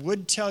 But I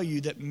would tell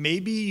you that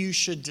maybe you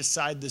should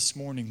decide this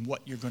morning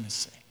what you're going to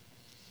say.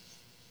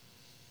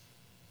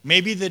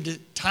 Maybe the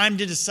time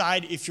to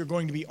decide if you're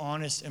going to be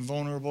honest and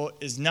vulnerable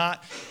is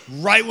not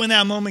right when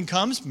that moment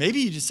comes.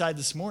 Maybe you decide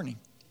this morning.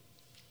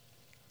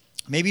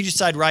 Maybe you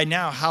decide right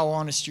now how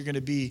honest you're going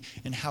to be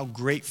and how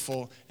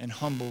grateful and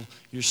humble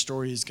your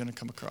story is going to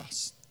come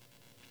across.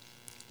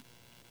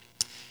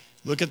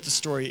 Look at the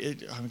story.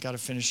 I've got to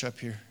finish up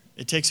here.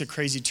 It takes a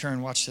crazy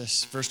turn. Watch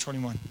this. Verse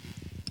 21.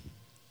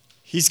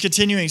 He's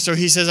continuing. So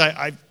he says,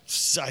 I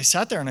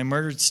sat there and I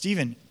murdered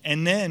Stephen.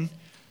 And then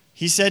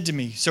he said to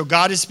me, so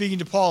God is speaking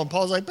to Paul, and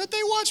Paul's like, but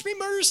they watched me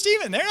murder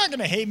Stephen. They're not going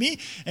to hate me.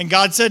 And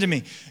God said to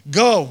me,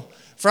 go,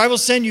 for I will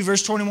send you,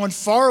 verse 21,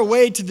 far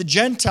away to the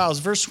Gentiles,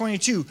 verse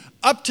 22.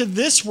 Up to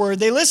this word,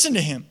 they listened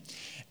to him.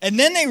 And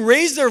then they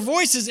raised their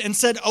voices and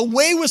said,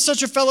 away with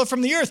such a fellow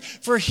from the earth,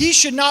 for he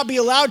should not be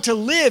allowed to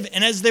live.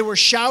 And as they were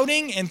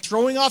shouting and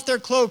throwing off their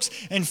cloaks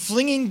and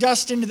flinging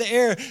dust into the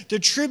air, the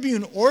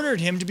tribune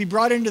ordered him to be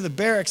brought into the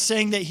barracks,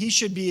 saying that he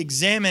should be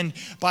examined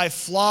by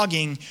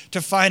flogging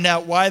to find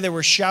out why they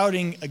were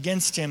shouting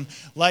against him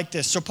like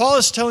this. So Paul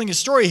is telling a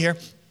story here.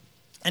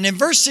 And in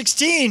verse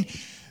 16,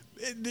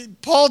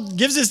 Paul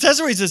gives his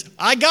testimony. He says,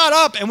 I got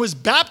up and was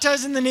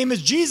baptized in the name of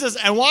Jesus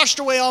and washed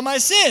away all my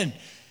sin.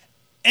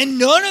 And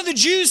none of the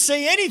Jews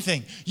say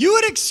anything. You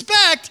would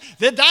expect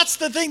that that's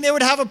the thing they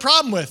would have a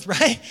problem with,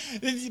 right?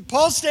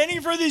 Paul's standing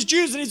in front of these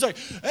Jews and he's like,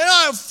 and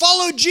I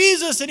followed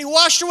Jesus and he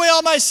washed away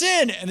all my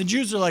sin. And the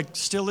Jews are like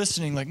still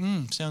listening, like,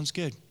 sounds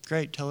good.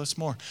 Great, tell us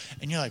more.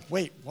 And you're like,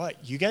 wait, what?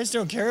 You guys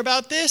don't care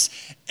about this?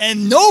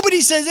 And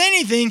nobody says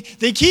anything.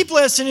 They keep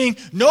listening,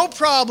 no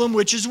problem,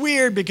 which is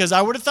weird because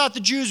I would have thought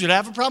the Jews would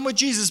have a problem with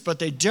Jesus, but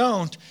they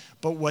don't.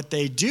 But what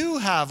they do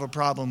have a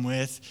problem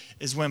with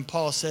is when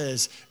Paul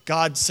says,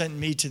 God sent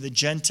me to the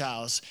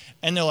Gentiles.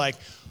 And they're like,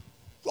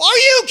 are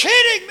you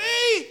kidding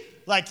me?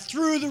 Like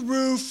through the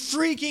roof,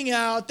 freaking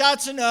out.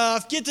 That's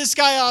enough. Get this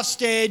guy off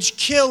stage.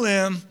 Kill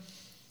him.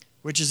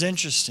 Which is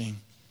interesting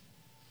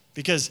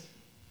because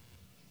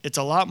it's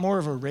a lot more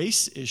of a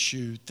race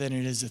issue than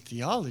it is a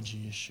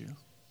theology issue.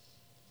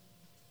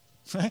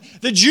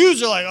 The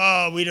Jews are like,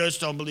 oh, we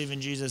just don't believe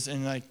in Jesus.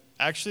 And like,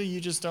 actually,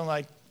 you just don't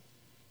like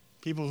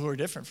people who are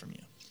different from you.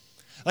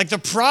 Like the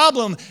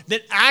problem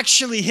that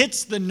actually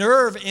hits the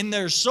nerve in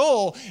their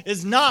soul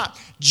is not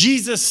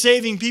Jesus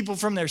saving people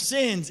from their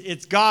sins.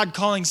 It's God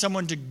calling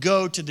someone to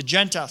go to the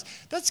Gentiles.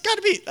 That's got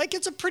to be, like,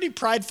 it's a pretty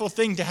prideful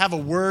thing to have a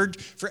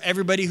word for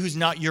everybody who's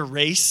not your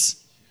race.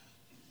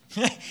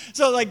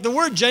 So like the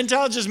word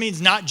Gentile just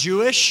means not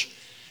Jewish.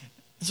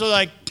 So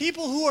like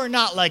people who are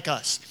not like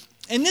us.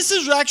 And this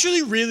is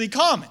actually really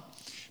common.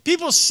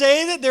 People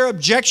say that their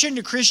objection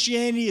to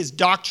Christianity is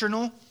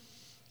doctrinal.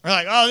 Or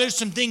like, oh, there's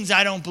some things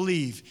I don't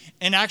believe.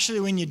 And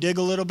actually, when you dig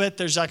a little bit,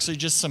 there's actually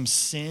just some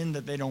sin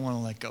that they don't want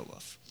to let go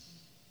of.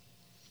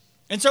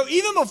 And so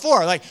even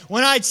before, like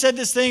when I'd said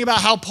this thing about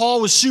how Paul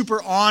was super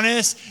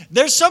honest,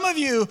 there's some of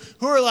you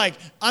who are like,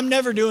 I'm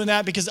never doing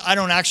that because I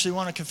don't actually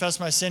want to confess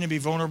my sin and be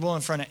vulnerable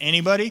in front of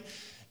anybody.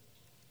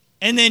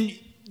 And then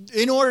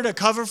in order to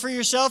cover for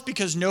yourself,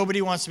 because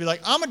nobody wants to be like,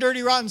 I'm a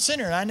dirty, rotten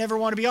sinner and I never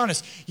want to be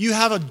honest, you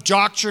have a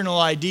doctrinal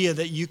idea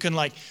that you can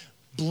like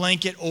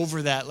blanket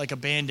over that like a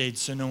Band-Aid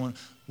so no one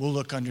will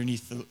look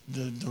underneath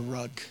the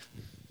rug.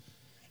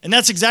 And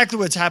that's exactly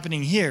what's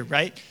happening here,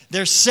 right?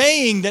 They're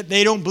saying that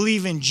they don't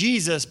believe in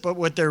Jesus, but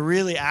what they're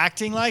really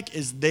acting like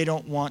is they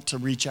don't want to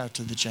reach out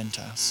to the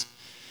Gentiles.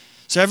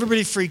 So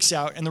everybody freaks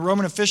out, and the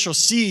Roman official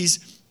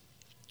sees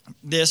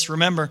this.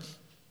 Remember,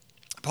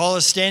 Paul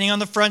is standing on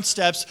the front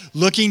steps,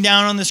 looking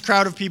down on this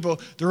crowd of people.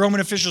 The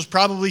Roman official is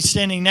probably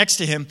standing next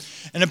to him.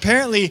 And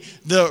apparently,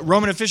 the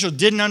Roman official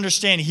didn't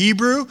understand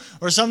Hebrew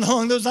or something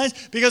along those lines.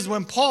 Because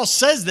when Paul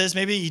says this,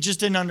 maybe he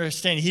just didn't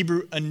understand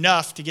Hebrew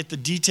enough to get the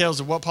details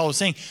of what Paul was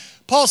saying.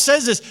 Paul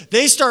says this,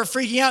 they start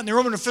freaking out, and the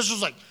Roman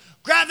official's like,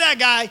 grab that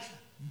guy,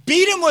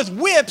 beat him with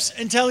whips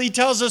until he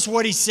tells us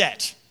what he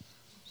said.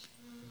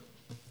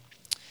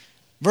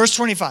 Verse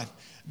 25.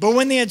 But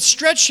when they had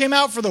stretched him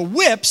out for the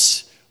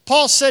whips,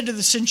 Paul said to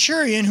the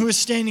centurion who was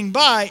standing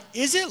by,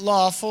 is it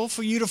lawful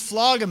for you to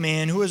flog a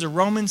man who is a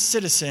Roman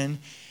citizen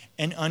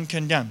and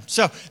uncondemned?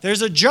 So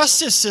there's a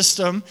justice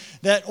system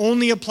that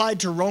only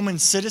applied to Roman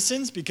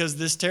citizens because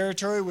this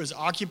territory was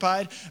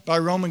occupied by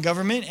Roman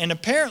government. And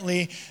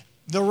apparently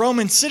the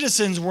Roman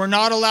citizens were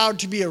not allowed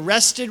to be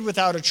arrested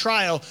without a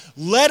trial,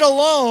 let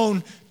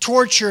alone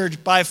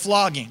tortured by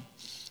flogging.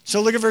 So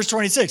look at verse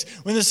 26.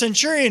 When the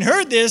centurion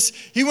heard this,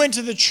 he went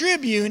to the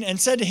tribune and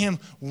said to him,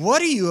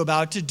 what are you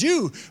about to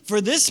do?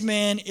 For this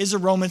man is a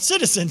Roman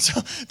citizen.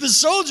 So the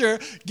soldier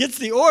gets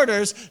the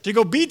orders to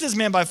go beat this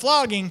man by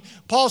flogging.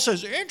 Paul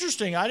says,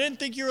 interesting, I didn't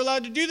think you were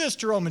allowed to do this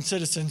to Roman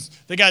citizens.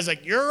 The guy's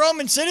like, you're a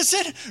Roman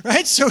citizen?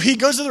 Right? So he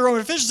goes to the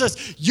Roman official and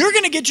says, you're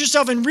going to get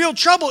yourself in real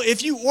trouble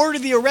if you order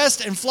the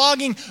arrest and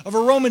flogging of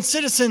a Roman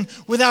citizen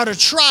without a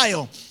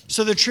trial.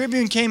 So the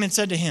tribune came and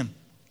said to him,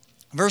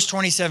 verse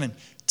 27,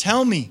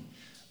 tell me,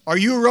 are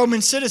you a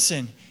Roman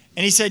citizen?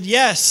 And he said,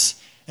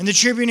 yes. And the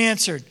tribune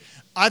answered,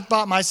 I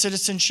bought my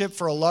citizenship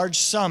for a large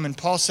sum. And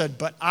Paul said,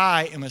 but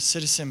I am a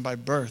citizen by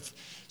birth.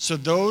 So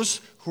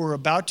those who were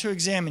about to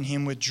examine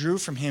him withdrew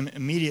from him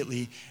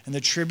immediately. And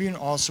the tribune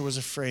also was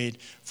afraid,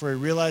 for he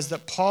realized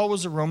that Paul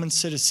was a Roman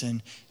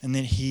citizen and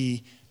that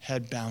he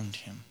had bound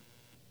him.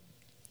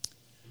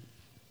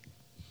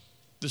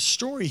 The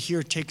story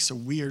here takes a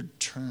weird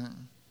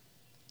turn.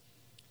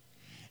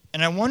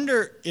 And I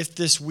wonder if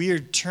this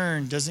weird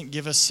turn doesn't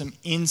give us some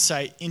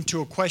insight into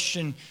a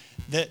question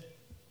that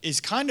is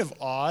kind of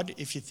odd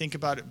if you think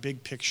about it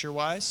big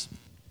picture-wise.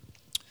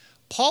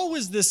 Paul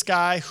was this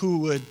guy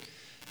who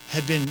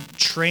had been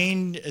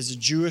trained as a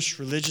Jewish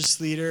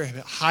religious leader,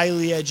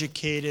 highly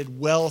educated,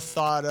 well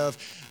thought of,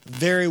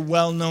 very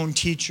well-known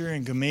teacher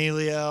in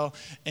Gamaliel,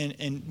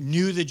 and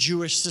knew the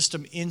Jewish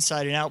system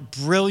inside and out,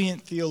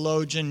 brilliant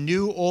theologian,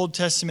 knew Old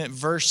Testament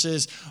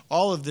verses,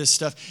 all of this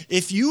stuff.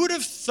 If you would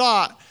have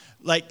thought,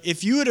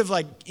 if you would have,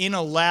 in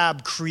a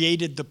lab,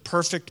 created the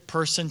perfect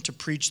person to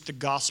preach the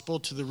gospel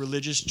to the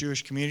religious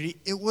Jewish community,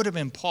 it would have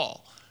been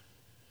Paul.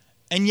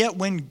 And yet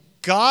when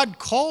God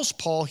calls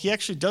Paul, he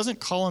actually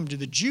doesn't call him to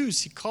the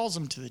Jews, he calls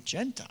him to the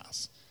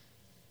Gentiles.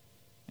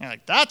 And you're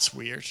like, that's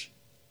weird.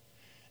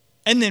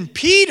 And then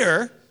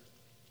Peter,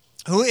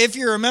 who, if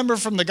you remember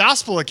from the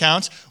gospel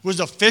accounts, was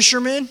a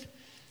fisherman,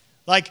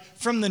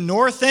 from the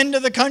north end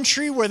of the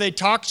country where they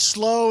talked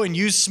slow and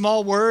used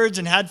small words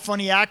and had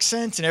funny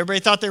accents and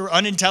everybody thought they were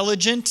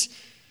unintelligent.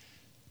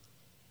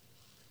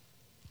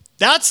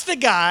 That's the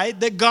guy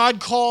that God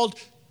called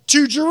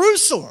to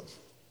Jerusalem,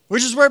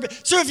 which is where.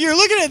 So if you're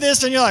looking at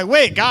this and you're like,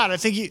 wait, God, I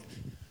think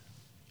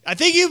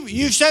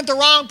you sent the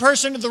wrong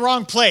person to the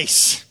wrong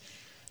place.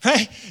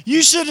 Right?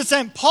 You should have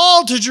sent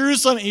Paul to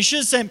Jerusalem. You should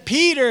have sent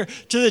Peter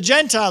to the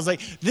Gentiles.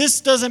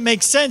 This doesn't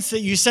make sense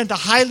that you sent a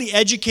highly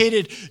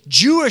educated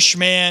Jewish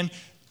man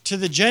to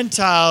the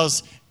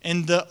Gentiles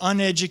and the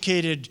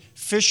uneducated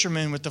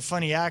fisherman with the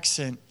funny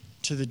accent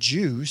to the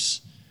Jews.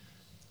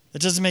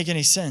 That doesn't make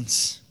any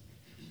sense.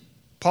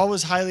 Paul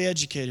was highly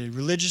educated,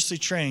 religiously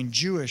trained,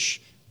 Jewish,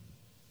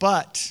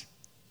 but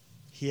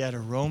he had a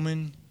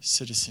Roman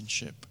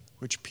citizenship,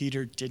 which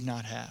Peter did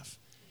not have.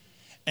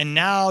 And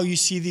now you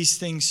see these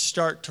things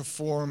start to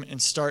form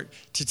and start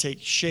to take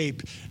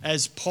shape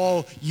as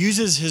Paul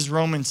uses his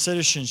Roman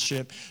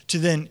citizenship to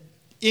then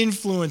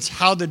influence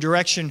how the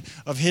direction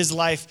of his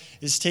life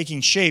is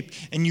taking shape.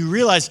 And you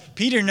realize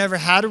Peter never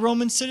had a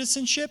Roman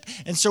citizenship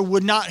and so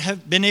would not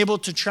have been able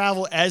to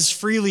travel as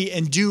freely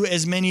and do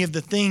as many of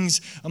the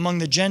things among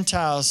the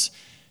Gentiles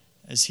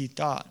as he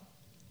thought.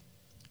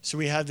 So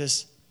we have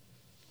this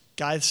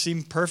guy that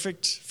seemed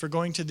perfect for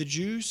going to the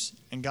Jews,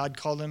 and God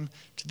called him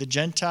to the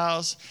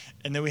Gentiles.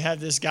 And then we have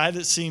this guy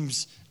that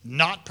seems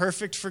not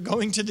perfect for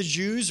going to the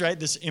Jews, right?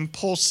 This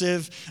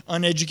impulsive,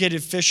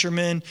 uneducated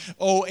fisherman.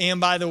 Oh, and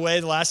by the way,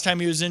 the last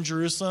time he was in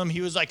Jerusalem, he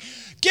was like,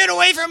 get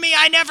away from me,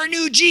 I never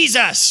knew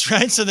Jesus,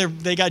 right? So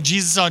they got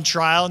Jesus on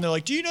trial, and they're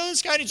like, do you know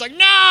this guy? And he's like,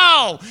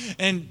 no!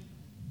 And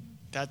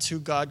that's who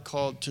God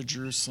called to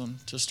Jerusalem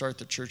to start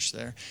the church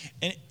there.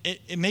 And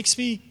it makes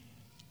me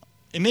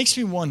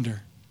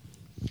wonder.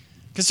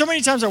 Because so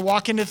many times I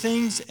walk into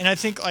things and I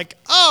think like,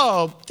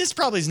 oh, this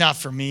probably is not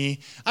for me.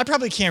 I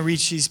probably can't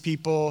reach these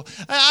people.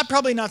 I'm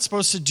probably not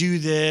supposed to do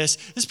this.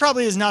 This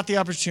probably is not the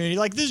opportunity.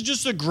 Like, this is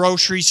just a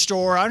grocery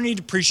store. I don't need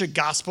to preach the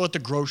gospel at the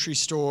grocery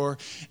store.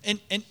 And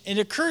it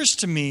occurs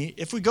to me,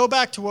 if we go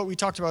back to what we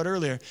talked about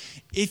earlier,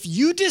 if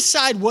you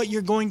decide what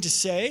you're going to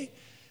say,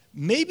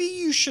 maybe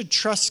you should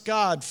trust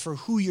God for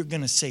who you're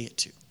going to say it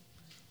to.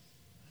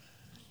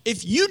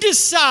 If you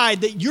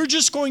decide that you're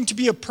just going to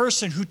be a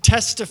person who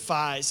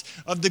testifies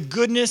of the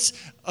goodness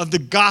of the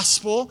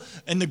gospel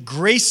and the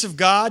grace of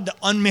God, the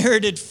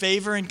unmerited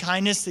favor and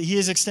kindness that he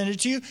has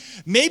extended to you,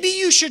 maybe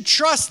you should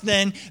trust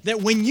then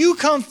that when you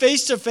come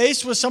face to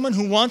face with someone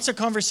who wants a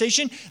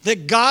conversation,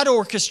 that God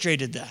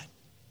orchestrated that.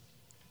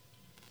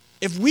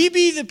 If we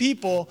be the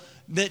people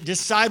that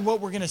decide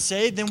what we're going to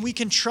say, then we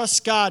can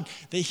trust God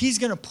that he's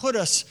going to put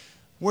us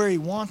where he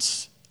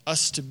wants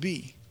us to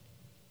be.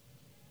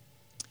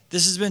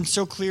 This has been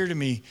so clear to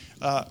me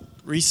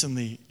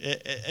recently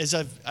as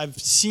I've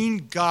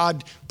seen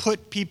God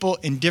put people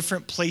in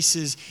different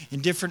places,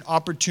 in different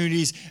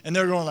opportunities, and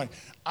they're going like,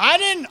 I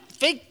didn't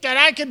think that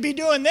I could be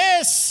doing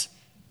this.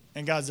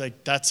 And God's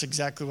like, that's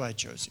exactly why I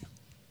chose you.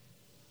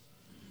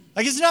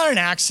 Like, it's not an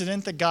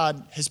accident that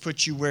God has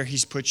put you where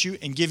he's put you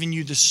and given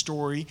you the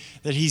story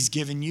that he's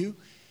given you.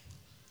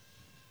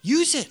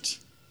 Use it.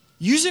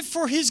 Use it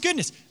for his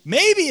goodness.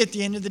 Maybe at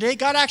the end of the day,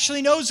 God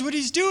actually knows what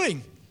he's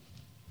doing.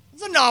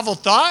 It's a novel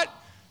thought,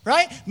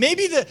 right?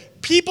 Maybe the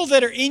people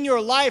that are in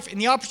your life and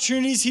the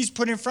opportunities he's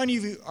put in front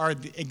of you are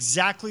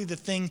exactly the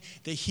thing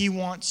that he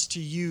wants to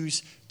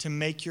use to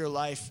make your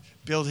life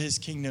build his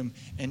kingdom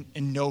and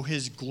know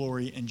his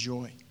glory and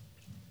joy.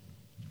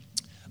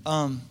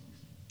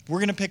 We're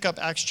going to pick up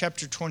Acts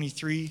chapter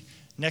 23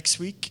 next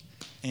week,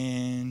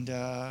 and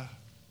I'll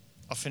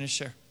finish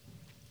there.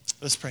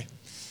 Let's pray.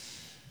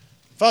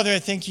 Father, I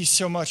thank you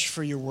so much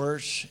for your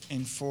word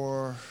and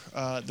for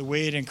the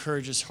way it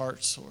encourages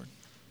hearts, Lord.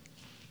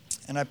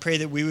 And I pray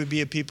that we would be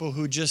a people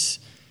who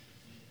just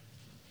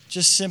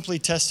simply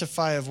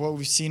testify of what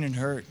we've seen and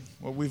heard,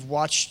 what we've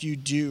watched you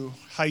do,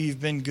 how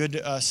you've been good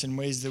to us in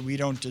ways that we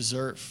don't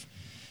deserve.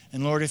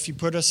 And Lord, if you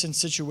put us in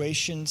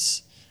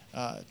situations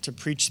to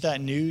preach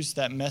that news,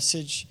 that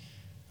message,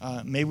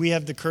 may we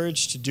have the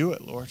courage to do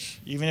it, Lord,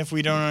 even if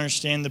we don't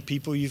understand the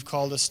people you've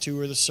called us to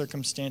or the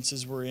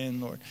circumstances we're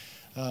in, Lord.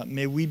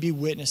 May we be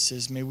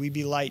witnesses. May we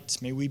be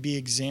lights. May we be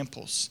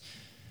examples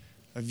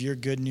of your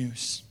good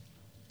news.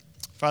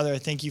 Father, I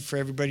thank you for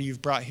everybody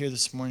you've brought here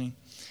this morning.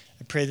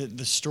 I pray that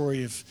the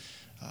story of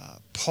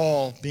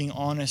Paul being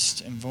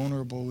honest and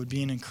vulnerable would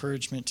be an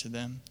encouragement to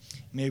them.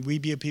 May we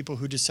be a people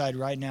who decide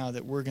right now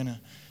that we're going to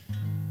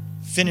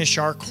finish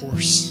our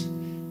course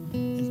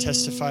and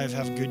testify of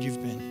how good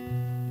you've been.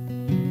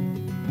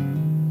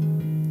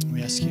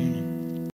 We ask you in your name.